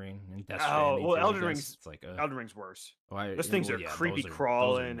Elden Ring and Death Oh, Stranding. well, too, I Elden guess. Ring's It's like Elden Ring's worse. why, Those things well, are yeah, creepy those are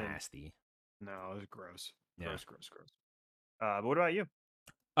crawling and nasty. no, it's gross. Yeah. Gross. But what about you?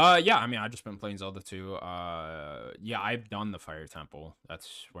 Yeah, I mean, I've just been playing Zelda 2. Yeah, I've done the Fire Temple.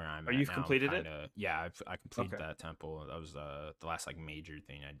 That's where I'm Oh, at you've now. completed it? Yeah, I completed Okay. that temple. That was the last like major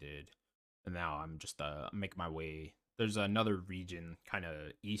thing I did. And now I'm just making my way. There's another region kind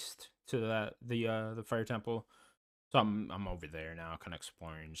of east to the Fire Temple. So I'm over there now, kind of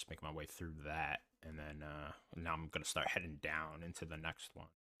exploring, just making my way through that. and then now I'm gonna start heading down into the next one,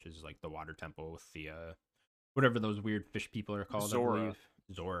 which is like the water temple with the whatever those weird fish people are called. Zora. I believe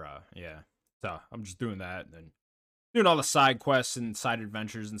Zora. Yeah. So I'm just doing that, and then doing all the side quests and side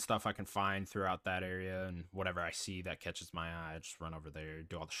adventures and stuff I can find throughout that area, and whatever I see that catches my eye, I just run over there,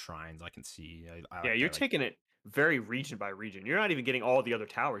 do all the shrines I can see. I Yeah, like you're to like. taking it very region by region. You're not even getting all the other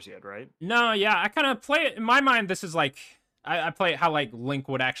towers yet, right? No, yeah, I kind of play it in my mind. This is like I play it how like Link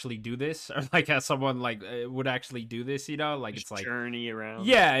would actually do this, or like how someone like would actually do this. You know, like Just it's like journey around.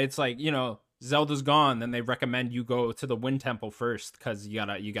 yeah, it's like Zelda's gone, then they recommend you go to the Wind Temple first because you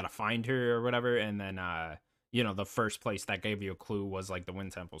gotta find her or whatever, and then the first place that gave you a clue was like the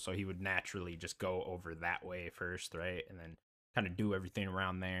Wind Temple, so he would naturally just go over that way first, right, and then kind of do everything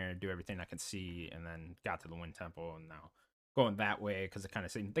around there, do everything I can see, and then got to the Wind Temple, and now going that way because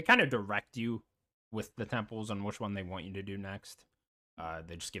they kind of direct you with the temples on which one they want you to do next.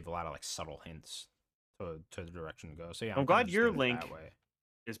 They just give a lot of like subtle hints to the direction to go. So yeah, I'm kinda glad just your doing it Link that way.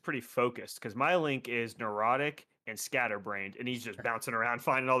 is pretty focused because my Link is neurotic and scatterbrained, and he's just bouncing around,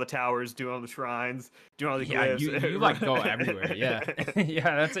 finding all the towers, doing all the shrines, doing all the Yeah, glyphs. you like go everywhere. Yeah,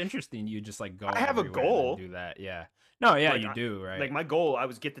 yeah, that's interesting. You just like go I have a everywhere and then goal. do that. Yeah, no, yeah, Like, you do right. like my goal, I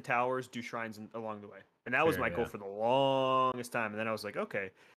was get the towers, do shrines along the way, and that was Fair, my goal yeah. for the longest time. And then I was like,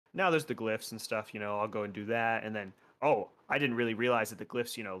 okay, now there's the glyphs and stuff. I'll go and do that. And then, oh, I didn't really realize that the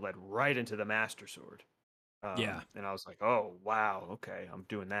glyphs, led right into the Master Sword. Yeah. And I was like, oh wow, okay, I'm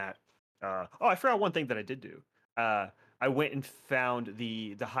doing that. Oh, I forgot one thing that I did do. I went and found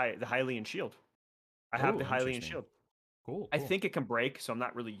the Hylian shield. I have the Oh, Hylian interesting. shield. Cool, I cool. think it can break, so I'm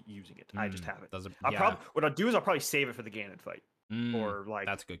not really using it. I just have it. Does it? I'll Yeah. what I'll do is I'll probably save it for the Ganon fight Mm, or like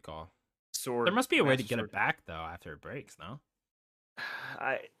that's a good call. There sword must be a way to Master get Sword. it back though after it breaks. No.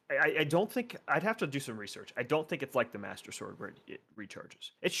 I don't think I'd have to do some research. I don't think it's like the Master Sword where it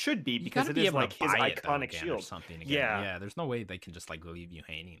recharges. It should be You because gotta it be is able like to his buy it though iconic again or shield. something again. Yeah, Yeah, there's no way they can just like leave you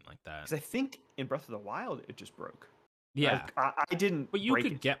hanging like that. because I think in Breath of the Wild it just broke. Yeah, I didn't but you break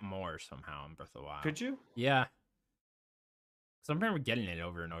could it. get more somehow in Breath of the Wild. Could you? Yeah, because I remember getting it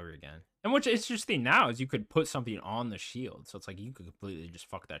over and over again. And what's interesting now is you could put something on the shield, so it's like you could completely just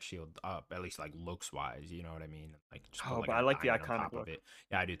fuck that shield up, at least like looks wise. You know what I mean? Like just put Oh, like but a I like the diamond on iconic top of look. it.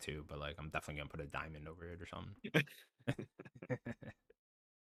 Yeah, I do too. But like I'm definitely gonna put a diamond over it or something.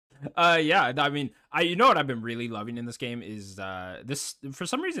 Yeah, I mean, you know what I've been really loving in this game is this for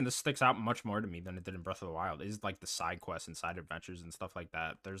some reason this sticks out much more to me than it did in Breath of the Wild is like the side quests and side adventures and stuff like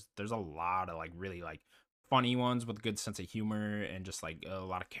that. There's a lot of like really like funny ones with a good sense of humor and just like a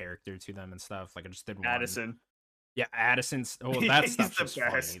lot of character to them and stuff. Like I just did one. Addison. Yeah, Addison's. Oh, that He's stuff's the just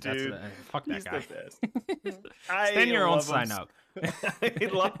best, funny. dude. Fuck that He's guy. the best. Stand your own love him sign up. I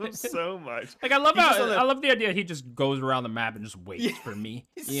love him so much. Like I love He's just how on the- I love the idea he just goes around the map and just waits Yeah, for me.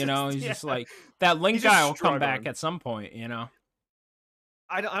 he's He's just- just yeah. like that Link He's just guy will come back struggling. at some point. You know.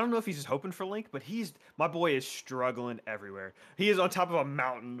 I don't know if he's just hoping for Link, but my boy is struggling everywhere. He is on top of a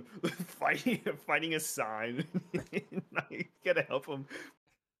mountain fighting a sign. I gotta help him.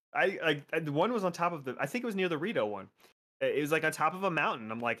 The one was on top of I think it was near the Rito one. It was like on top of a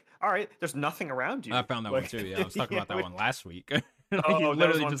mountain. I'm like, all right, there's nothing around you. I found that Like, one too. Yeah, I was talking about that one last week. Oh, He's that was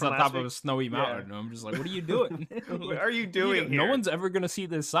literally one just from on last top of week? a snowy Yeah. mountain. And I'm just like, what are you doing? What are you What doing No here? one's ever gonna see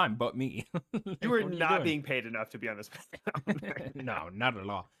this sign but me. You are What not doing? being paid enough to be on this mountain. No, not at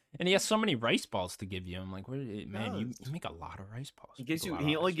all. And he has so many rice balls to give you. I'm like, man, you does. make a lot of rice balls. He gives Make a you. lot of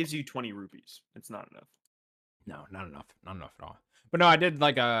He only rice gives you 20 rupees. It's not enough. No, not enough. Not enough at all. But no, I did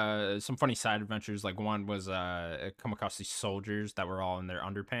like some funny side adventures. Like one was come across these soldiers that were all in their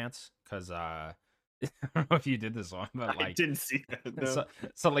underpants because I don't know if you did this one, but I like didn't see that. No.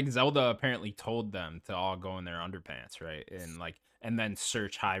 so like Zelda apparently told them to all go in their underpants, right? And then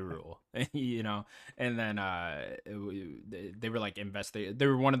search Hyrule, you know. And then they were like investigate. They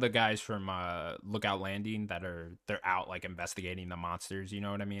were one of the guys from Lookout Landing they're out like investigating the monsters. You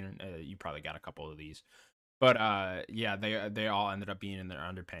know what I mean? You probably got a couple of these. But yeah, they all ended up being in their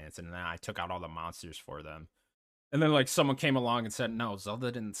underpants, and then I took out all the monsters for them. And then like someone came along and said, "No,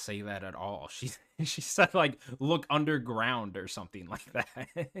 Zelda didn't say that at all. She said like look underground or something like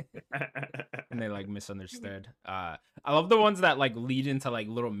that." And they like misunderstood. I love the ones that like lead into like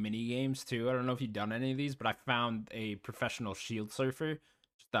little mini games too. I don't know if you've done any of these, but I found a professional shield surfer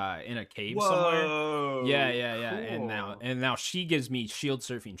just in a cave somewhere. Whoa. Yeah. And cool. now she gives me shield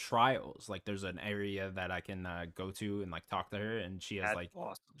surfing trials. Like there's an area that I can go to and like talk to her, and she has That's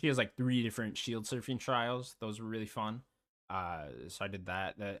awesome. she has like 3 different shield surfing trials. Those were really fun. So I did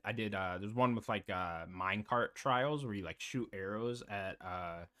that. I did. There's one with like minecart trials where you like shoot arrows at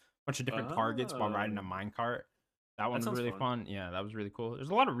a bunch of different targets while riding a minecart. That one That was sounds really fun. fun. Yeah, that was really cool. There's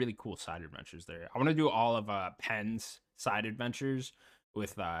a lot of really cool side adventures there. I want to do all of Penn's side adventures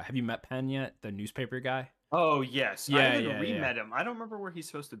with have you met Penn yet? The newspaper guy? Oh yes, I Yeah, haven't yeah, yeah. re-met him. I don't remember where he's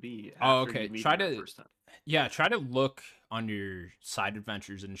supposed to be Oh, after okay. you meet him that first time. Try to look on your side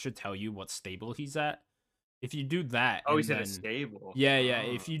adventures and it should tell you what stable he's at. If you do that Oh, and he's at a then stable. yeah,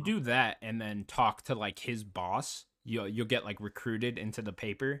 Oh, if you do that and then talk to like his boss, you'll get like recruited into the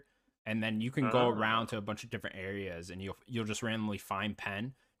paper and then you can go around oh, to a bunch of different areas and you'll just randomly find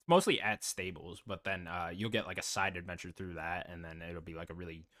Penn. It's mostly at stables, but then you'll get like a side adventure through that and then it'll be like a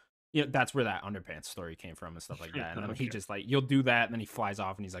really that's where that underpants story came from and stuff like that. And then he okay. just like you'll do that and then he flies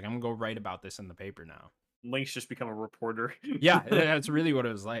off and he's like, I'm gonna go write about this in the paper now. Link's just become a reporter. Yeah, that's really what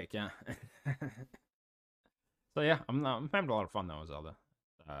it was like. Yeah. So yeah, I'm having a lot of fun though with Zelda.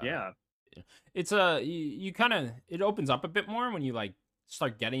 Uh, Yeah, yeah. It's you kind of it opens up a bit more when you like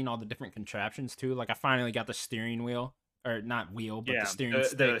start getting all the different contraptions too. Like I finally got the steering wheel or not wheel, but the yeah. steering The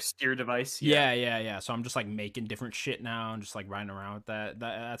stick. steer device. Yeah. Yeah. So I'm just like making different shit now and just like riding around with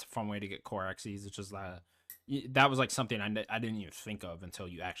that's a fun way to get core XCs. It's just that was like something I didn't even think of until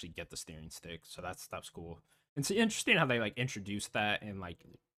you actually get the steering stick. So that's cool. It's interesting how they like introduce that and like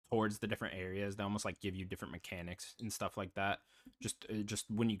towards the different areas. They almost like give you different mechanics and stuff like that. Just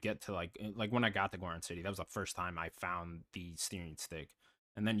when you get to like when I got to Goron City, that was the first time I found the steering stick.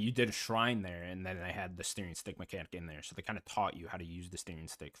 And then you did a shrine there, and then I had the steering stick mechanic in there. So they kind of taught you how to use the steering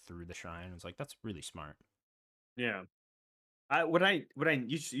stick through the shrine. I was like, that's really smart. Yeah.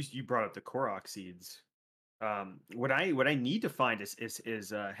 You brought up the Korok seeds. What I need to find is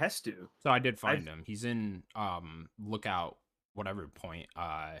Hestu. So I did I've find him. He's in lookout whatever point. But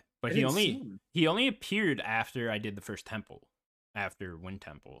I didn't see him. he only appeared after I did the first temple, after Wind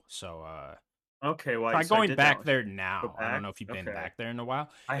Temple. So Okay, well, try so I going did that back one. there Go now. I don't back. know if you've been Okay, back there in a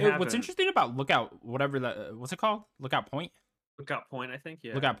while. I What's haven't. interesting about Lookout, whatever that, what's it called? Lookout Point? Lookout Point, I think.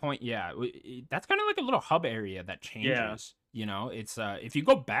 Yeah. Lookout Point, yeah. That's kind of like a little hub area that Yeah. changes. You know, it's if you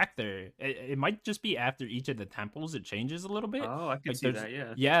go back there, it might just be after each of the temples it changes a little bit. Oh, I could Like see there's that.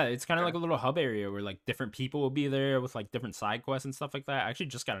 Yeah. yeah, it's kind of Okay. like a little hub area where like different people will be there with like different side quests and stuff like that. I actually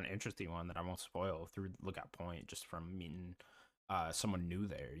just got an interesting one that I won't spoil through Lookout Point just from meeting someone new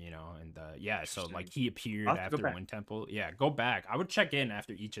there, you know. And yeah, so like Interesting. he I'll appeared have to go after back. Wind Temple. Yeah, go back. I would check in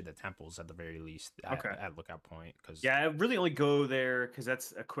after each of the temples at the very least Okay. at Lookout Point because Yeah, I really only go there because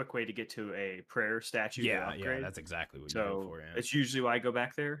that's a quick way to get to a prayer statue to yeah, upgrade. that's exactly what you go So for. Yeah. it's usually why I go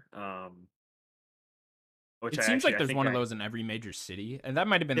back there. Which It I seems actually like I there's think one of I those in every major city, and that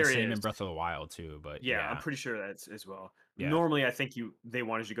might have been the there same is. in Breath of the Wild too. But Yeah, I'm yeah, pretty sure that's as well. yeah, Normally, I think they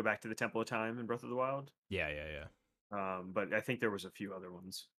wanted you to go back to the Temple of Time in Breath of the Wild. yeah. But I think there was a few other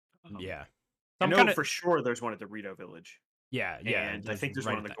ones. Um, Yeah. I So I'm know kind of for sure there's one at the Rito Village, yeah. and I There's think there's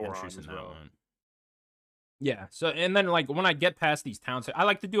right one in at the the Goron entrance as in that well. one. Yeah. So and then like when I get past these towns, I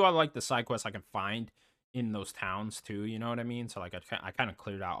like to do all like the side quests I can find in those towns too. You know what I mean? So like I kind of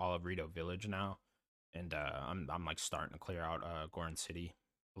cleared out all of Rito Village now, and I'm like starting to clear out Goron City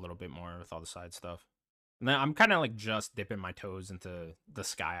a little bit more with all the side stuff. And then I'm kind of like just dipping my toes into the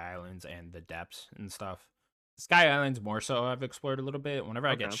Sky Islands and the depths and stuff. Sky Islands more so I've explored a little bit. Whenever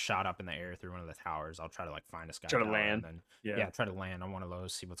I get Okay, shot up in the air through one of the towers, I'll try to like find a sky try to tower and land. then Yeah, yeah, try to land on one of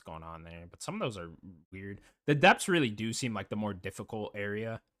those, see what's going on there. But some of those are weird. The depths really do seem like the more difficult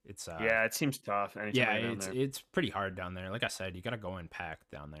area. It's yeah, it seems tough anytime yeah, I go down there. it's pretty hard down there. Like I said, you gotta go in packed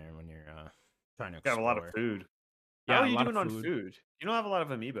down there when you're trying to You have a lot of explore. food. How Yeah, are a you lot of doing on food. food? You don't have a lot of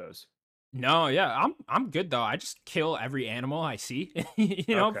amiibos. No, yeah, I'm good though. I just kill every animal I see,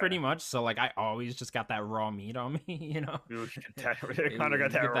 you know, Okay. pretty much. So like I always just got that raw meat on me, you know. You kind of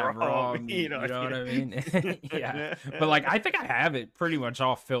got that Get that raw raw meat meat, you on know what I mean? Yeah. you. But like I think I have it pretty much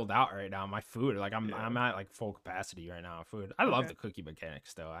all filled out right now. My food, like Yeah. I'm at like full capacity right now. Food. I love Okay. the cookie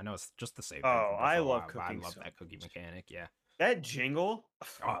mechanics though. I know it's just the same thing Oh, from Breath I of the love Wild, but I cooking love so that cookie much. mechanic. Yeah. That jingle,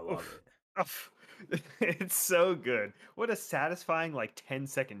 Oh, I love oof, it. oof. It's so good. What a satisfying like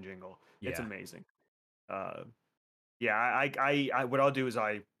 10-second jingle. It's Yeah. amazing. Uh, yeah, what I'll do is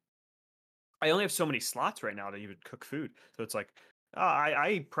I only have so many slots right now to even cook food. So it's like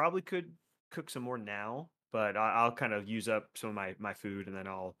I probably could cook some more now, but I'll kind of use up some of my food and then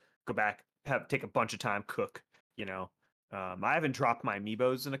I'll go back have take a bunch of time cook. You know, I haven't dropped my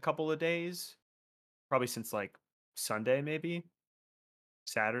amiibos in a couple of days, probably since like Sunday maybe.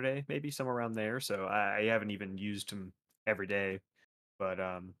 Saturday, maybe somewhere around there. So I haven't even used them every day. But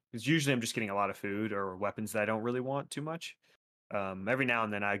because usually I'm just getting a lot of food or weapons that I don't really want too much. Every now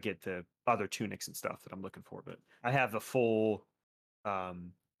and then I get the other tunics and stuff that I'm looking for. But I have the full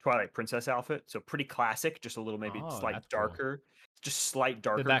Twilight Princess outfit, so pretty classic, just a little maybe Oh, slight that's cool. darker, just slight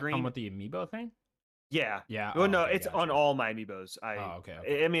Did darker that come green. with the amiibo thing? Yeah. Yeah. Well, Oh, no, okay, it's on gotcha. all my amiibos. Oh, okay,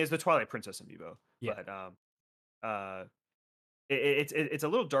 okay. I mean, it's the Twilight Princess amiibo, Yeah. but uh, it's a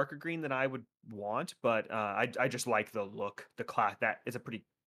little darker green than I would want, but I just like the look, the class. That is a pretty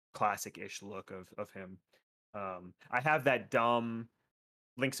classic-ish look of him. I have that dumb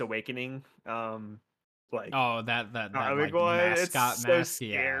Link's Awakening, like Oh, that comic like one. It's mascot so mask. Yeah,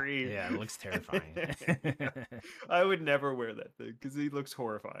 scary. yeah, it looks terrifying. Yeah. I would never wear that thing because he looks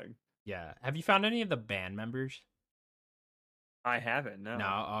horrifying. Yeah. Have you found any of the band members? I haven't, no.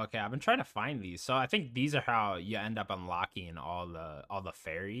 No, okay. I've been trying to find these. So I think these are how you end up unlocking all the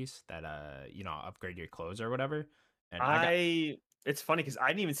fairies that upgrade your clothes or whatever. And I got It's funny because I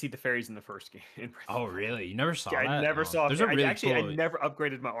didn't even see the fairies in the first game in Breath of Oh the Wild. really? You never saw Yeah, I that? never Oh, saw. there's a really I cool never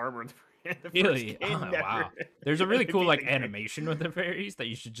upgraded my armor in the first really game. oh Never. wow. There's a really I cool beat like the game. animation with the fairies that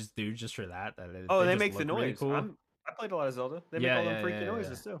you should just do just for that. Oh, They they just make the look really noise. cool. I played a lot of Zelda. They make Yeah, all them yeah, freaky yeah, yeah, yeah.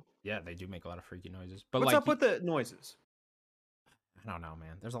 noises too. Yeah, they do make a lot of freaky noises. But What's like up with the noises? I don't know,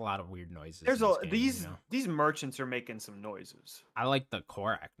 man. There's a lot of weird noises There's in a this game, you these know. these merchants are making some noises. I like the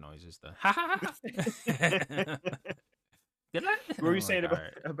Korak noises, the ha ha ha. Did I? What were Oh you my saying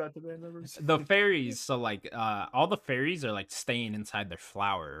God. about the band members? The fairies, so like all the fairies are like staying inside their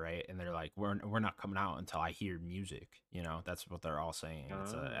flower, right? And they're like, we're not coming out until I hear music, you know. That's what they're all saying.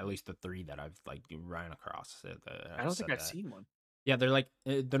 It's at Oh. least the three that I've like run across I have don't think said I've that. seen one. Yeah, they're like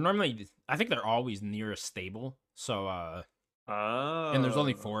they're normally, I think they're always near a stable, so and there's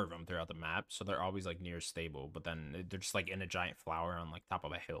only Oh. 4 of them throughout the map, so they're always like near a stable, but then they're just like in a giant flower on like top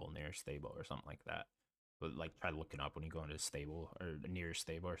of a hill near a stable or something like that. But like try looking up when you go into the stable or near a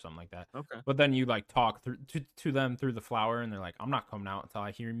stable or something like that. Okay. But then you like talk through to them through the flower, and they're like, I'm not coming out until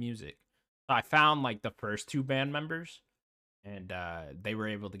I hear music. So I found like the first 2 band members, and they were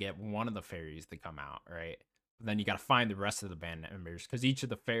able to get one of the fairies to come out, right? But then you got to find the rest of the band members because each of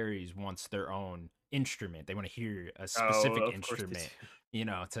the fairies wants their own instrument. They want to hear a Oh, specific of course they instrument,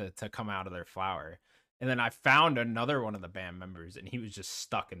 do. to come out of their flower. And then I found another one of the band members, and he was just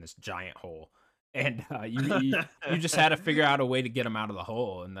stuck in this giant hole. And you just had to figure out a way to get him out of the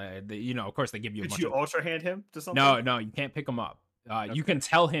hole. And of course, they give you a Did bunch you of ultra hand him to something? no, you can't pick him up. You Okay. can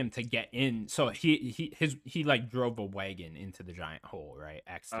tell him to get in. So he like drove a wagon into the giant hole, right?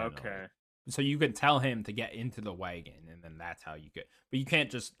 Accidentally. Okay. So you can tell him to get into the wagon, and then that's how you get. But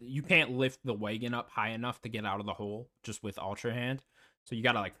you can't lift the wagon up high enough to get out of the hole just with Ultra Hand. So you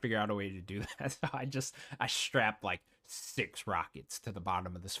got to like figure out a way to do that. So I strapped like 6 rockets to the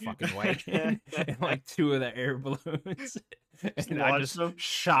bottom of this fucking wagon and like 2 of the air balloons, and I just them.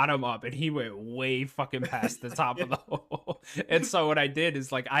 shot him up, and he went way fucking past the top of the hole. And so what I did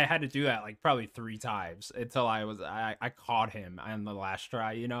is like I had to do that like probably 3 times until I caught him on the last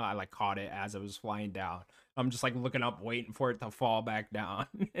try. I like caught it as it was flying down. I'm just like looking up, waiting for it to fall back down,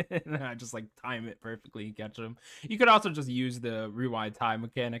 and then I just like time it perfectly and catch him. You could also just use the rewind time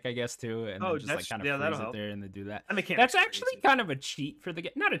mechanic, I guess, too, and Oh, then just like kind of that'll freeze it help. there and then do that. That mechanic's That's actually crazy. kind of a cheat for the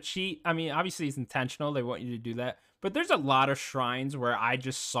game. Not a cheat. I mean, obviously it's intentional. They want you to do that, but there's a lot of shrines where I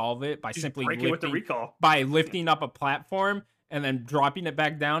just solve it by Just simply break it with the recall. lifting up a platform and then dropping it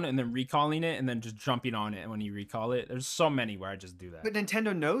back down and then recalling it and then just jumping on it when you recall it. There's so many where I just do that. But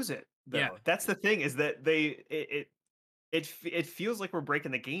Nintendo knows it, though. Yeah. That's the thing is that it feels like we're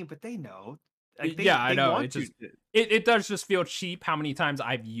breaking the game, but they know. Like Yeah, I they know. want you to. It does just feel cheap how many times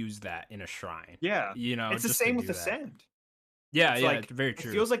I've used that in a shrine. Yeah. It's the just to same with do that. Ascend. Yeah, It's yeah, like it's very it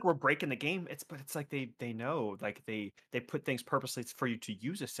true. feels like we're breaking the game. But it's like they know, like they put things purposely for you to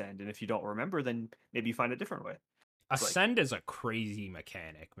use Ascend, and if you don't remember, then maybe you find a different way. It's like, Ascend is a crazy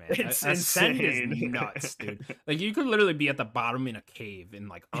mechanic, man. it's Ascend is insane. nuts, dude. Like you could literally be at the bottom in a cave and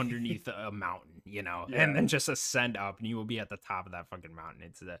like underneath a mountain, Yeah. and then just ascend up, and you will be at the top of that fucking mountain.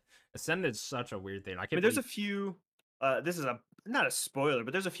 Ascend is such a weird thing. I I can't mean, there's a believe. few. This is not a spoiler,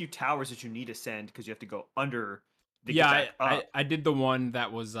 but there's a few towers that you need to send because you have to go under to get Yeah, back up. I did the one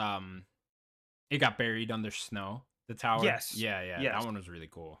that was it got buried under snow. The tower. Yes. Yeah. Yes. That one was really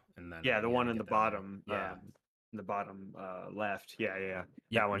cool. And then Yeah, the you one had to in the get that one. bottom. Yeah. In the bottom left. Yeah. Yeah,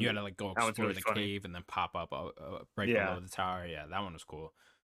 That one. you had to like go that one's explore really the funny. cave and then pop up right Yeah. below the tower. Yeah, that one was cool.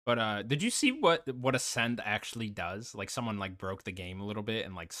 But did you see what Ascend actually does? Like someone like broke the game a little bit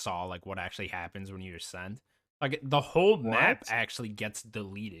and like saw like what actually happens when you ascend. Like the whole map What? actually gets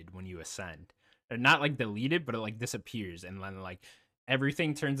deleted when you ascend. Or not like deleted, but it like disappears, and then like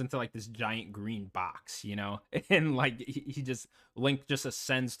everything turns into like this giant green box, And like Link just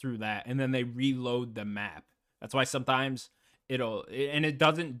ascends through that, and then they reload the map. That's why sometimes it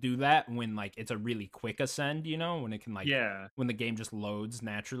doesn't do that when like it's a really quick ascend, when it can like Yeah. when the game just loads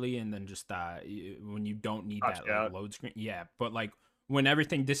naturally, and then just when you don't need Pops that you like out. load screen. Yeah, but like when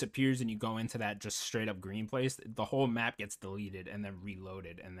everything disappears and you go into that just straight up green place, the whole map gets deleted and then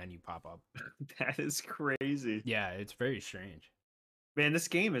reloaded, and then you pop up. That is crazy. Yeah, it's very strange. Man, this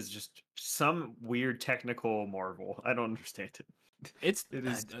game is just some weird technical marvel. I don't understand it. It's It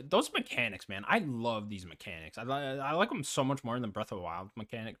is. those mechanics, man. I love these mechanics. I like them so much more than Breath of the Wild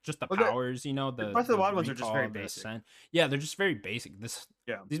mechanic. Just the Well, powers, you know, the the Breath of the the Wild ones are just very recall, the basic. ascent. Yeah, they're just very basic.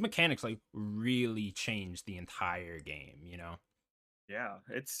 Yeah. These mechanics like really change the entire game. You know. Yeah,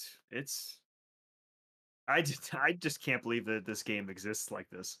 it's I just can't believe that this game exists like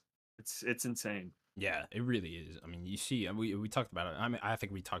this. It's insane. Yeah, it really is. I mean, you see, we talked about it. I mean, I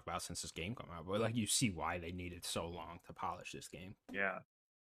think we talked about it since this game came out, but like you see why they needed so long to polish this game. Yeah.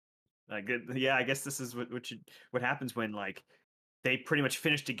 Yeah, I guess this is what happens when like they pretty much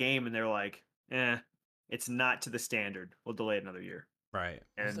finished a game and they're like, it's not to the standard. We'll delay it another year. Right.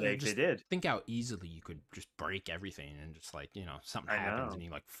 And So they just did. think how easily you could just break everything and just like, you know, something I happens know. and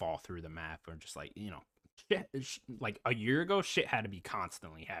you like fall through the map or just like, you know, like a year ago, shit had to be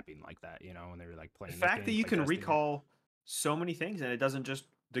constantly happening like that, you know, when they were like The playing this fact that game, you can playtesting it. recall so many things and it doesn't just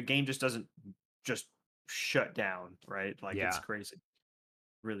the game just doesn't just shut down, right? Like it's Yeah, crazy.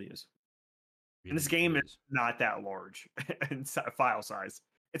 Really is. And really, this game really is is. not that large in file size.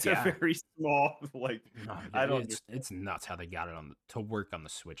 It's a Yeah. very small, like No, I don't understand. it's nuts how they got it on to work on the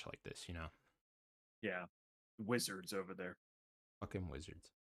Switch like this, you know. Yeah, wizards over there. Fucking wizards.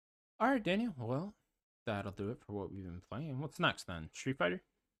 All right, Daniel. Well, that'll do it for what we've been playing. What's next then? Street Fighter?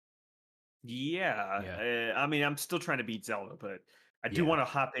 Yeah. Yeah, I mean, I'm still trying to beat Zelda, but I do Yeah. want to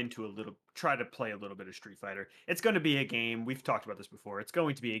hop into try to play a little bit of Street Fighter. It's going to be a game. We've talked about this before. It's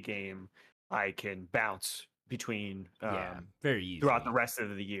going to be a game I can bounce between Yeah. Very throughout the easily. rest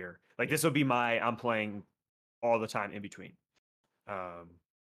of the year. Like Yeah. this will be I'm playing all the time in between. Um,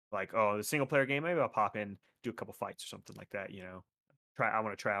 like the single player game, maybe I'll pop in, do a couple fights or something like that. You know, I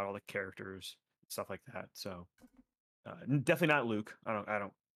want to try out all the characters, stuff like that. So definitely not Luke. I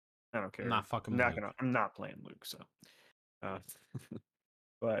don't care. Not fucking Luke. I'm not playing Luke. So, uh,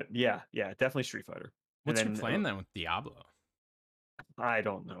 but yeah, definitely Street Fighter. And What's your then plan then with Diablo? I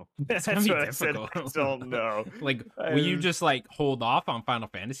don't know. It's gonna That's be what I said. difficult. I don't know. Like, will you I'm, just like hold off on Final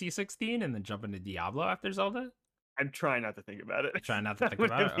Fantasy 16 and then jump into Diablo after Zelda? I'm trying not to think about it. Try not to I'm think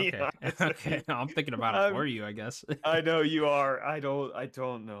about gonna it. be Okay. honest with Okay. you. I'm thinking about it for you, I guess. I know you are. I don't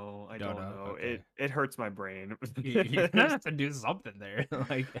know. I Don't don't know. know. Okay. It hurts my brain. You're gonna have to do something there.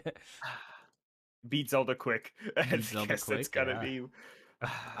 Like, Beat Zelda quick. I beat Zelda guess that's quick. gotta Yeah. be.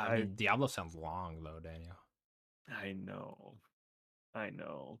 I I mean, Diablo sounds long though, Daniel. I know. I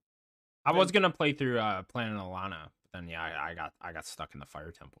know. I was Then gonna play through Planet Alana, but then yeah, I got stuck in the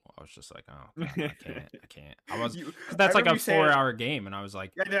fire temple. I was just like, oh god, I can't. I was you, because I that's like remember a you saying. 4 hour game, and I was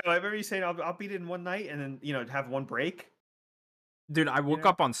like, Yeah, no, I remember you saying I'll beat it in one night and then have one break. dude, I You woke know.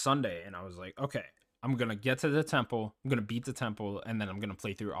 up on Sunday and I was like, okay, I'm gonna get to the temple, I'm gonna beat the temple, and then I'm gonna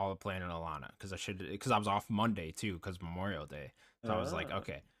play through all of Planet Alana because I was off Monday too because Memorial Day, so I was like, Ah.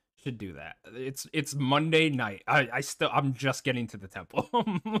 okay, should do that. It's Monday night. I'm just getting to the temple.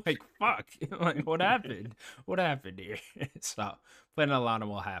 I'm like, fuck, like what happened? What happened here? So Planet Alana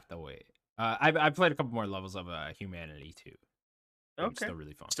will have to wait. I played a couple more levels of Humanity too. It's Okay. still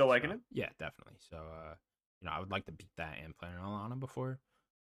really fun. Still liking So, it? yeah, definitely. So you know, I would like to beat that and Planet Alana before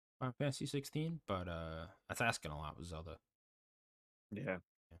Final Fantasy 16, but that's asking a lot with Zelda. Yeah.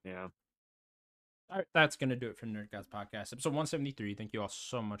 Yeah. All right, that's gonna do it for Nerd Gods Podcast, episode 173. Thank you all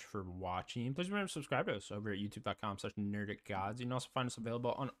so much for watching. Please remember to subscribe to us over at youtube.com/Nerdic Gods. You can also find us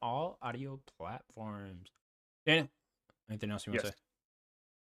available on all audio platforms. Daniel, anything else you want to Yes. say?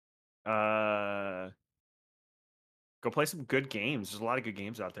 Go play some good games. There's a lot of good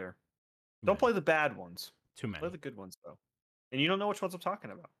games out there. Too Don't many. play the bad ones. Too Play many. the good ones though. And you don't know which ones I'm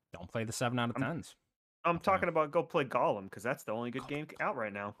talking about. Don't play the 7 out of I'm 10s. I'm Don't play 'em. talking about go play Gollum because that's the only good Go game play out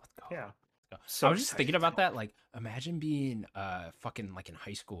right now. Let's go. Yeah. Let's go. I So was just thinking excited. about that. Like, imagine being fucking like in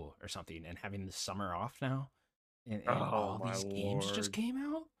high school or something and having the summer off now, and Oh all my these games just lord. came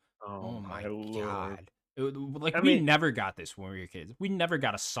out. Oh Oh my my lord. god! Like I we mean, never got this when we were kids. We never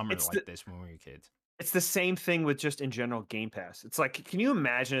got a summer it's like this when we were kids. it's the same thing with just in general Game Pass. It's like, can you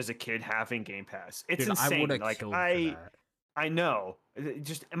imagine as a kid having Game Pass? It's Dude, I would insane. have Like killed for that. I know.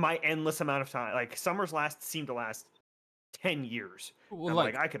 Just my endless amount of time. Like summers seem to last 10 years. Well, I'm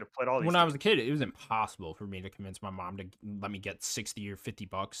like, like I could have played all these when I was a games. kid, it was impossible for me to convince my mom to let me get 60 or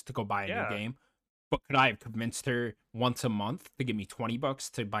 $50 to go buy a new Yeah, game. But could I have convinced her once a month to give me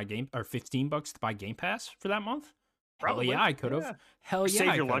 $20 to buy game or $15 to buy Game Pass for that month? Hell yeah, probably. I could have. Yeah. Hell Or yeah, save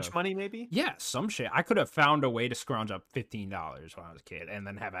I your could lunch have. money, maybe. Yeah, some shit. I could have found a way to scrounge up $15 when I was a kid and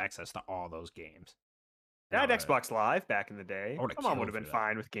then have access to all those games. I had No, Xbox Live back in the I day. would have My mom would killed have for been that.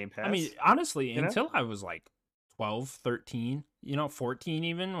 fine with Game I mean, Pass. honestly, You know? until I was like 12, 13, 14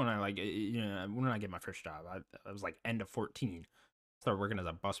 even, when I when I get my first job, I was like end of 14. Started working as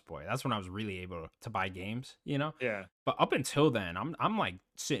a busboy. That's when I was really able to buy games. Yeah. But up until then, I'm like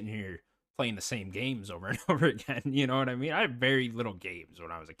sitting here playing the same games over and over again. You know what I mean? I had very little games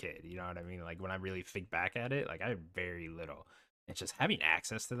when I was a kid. You know what I mean? Like when I really think back at it, like I had very little. It's just having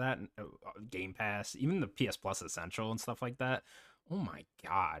access to that Game Pass, even the PS Plus Essential and stuff like that. Oh my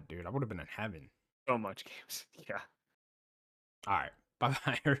god, dude, I would have been in heaven. So much games. Yeah. All right, bye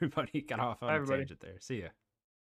bye, everybody. Got off Bye, on a everybody. tangent there. See ya.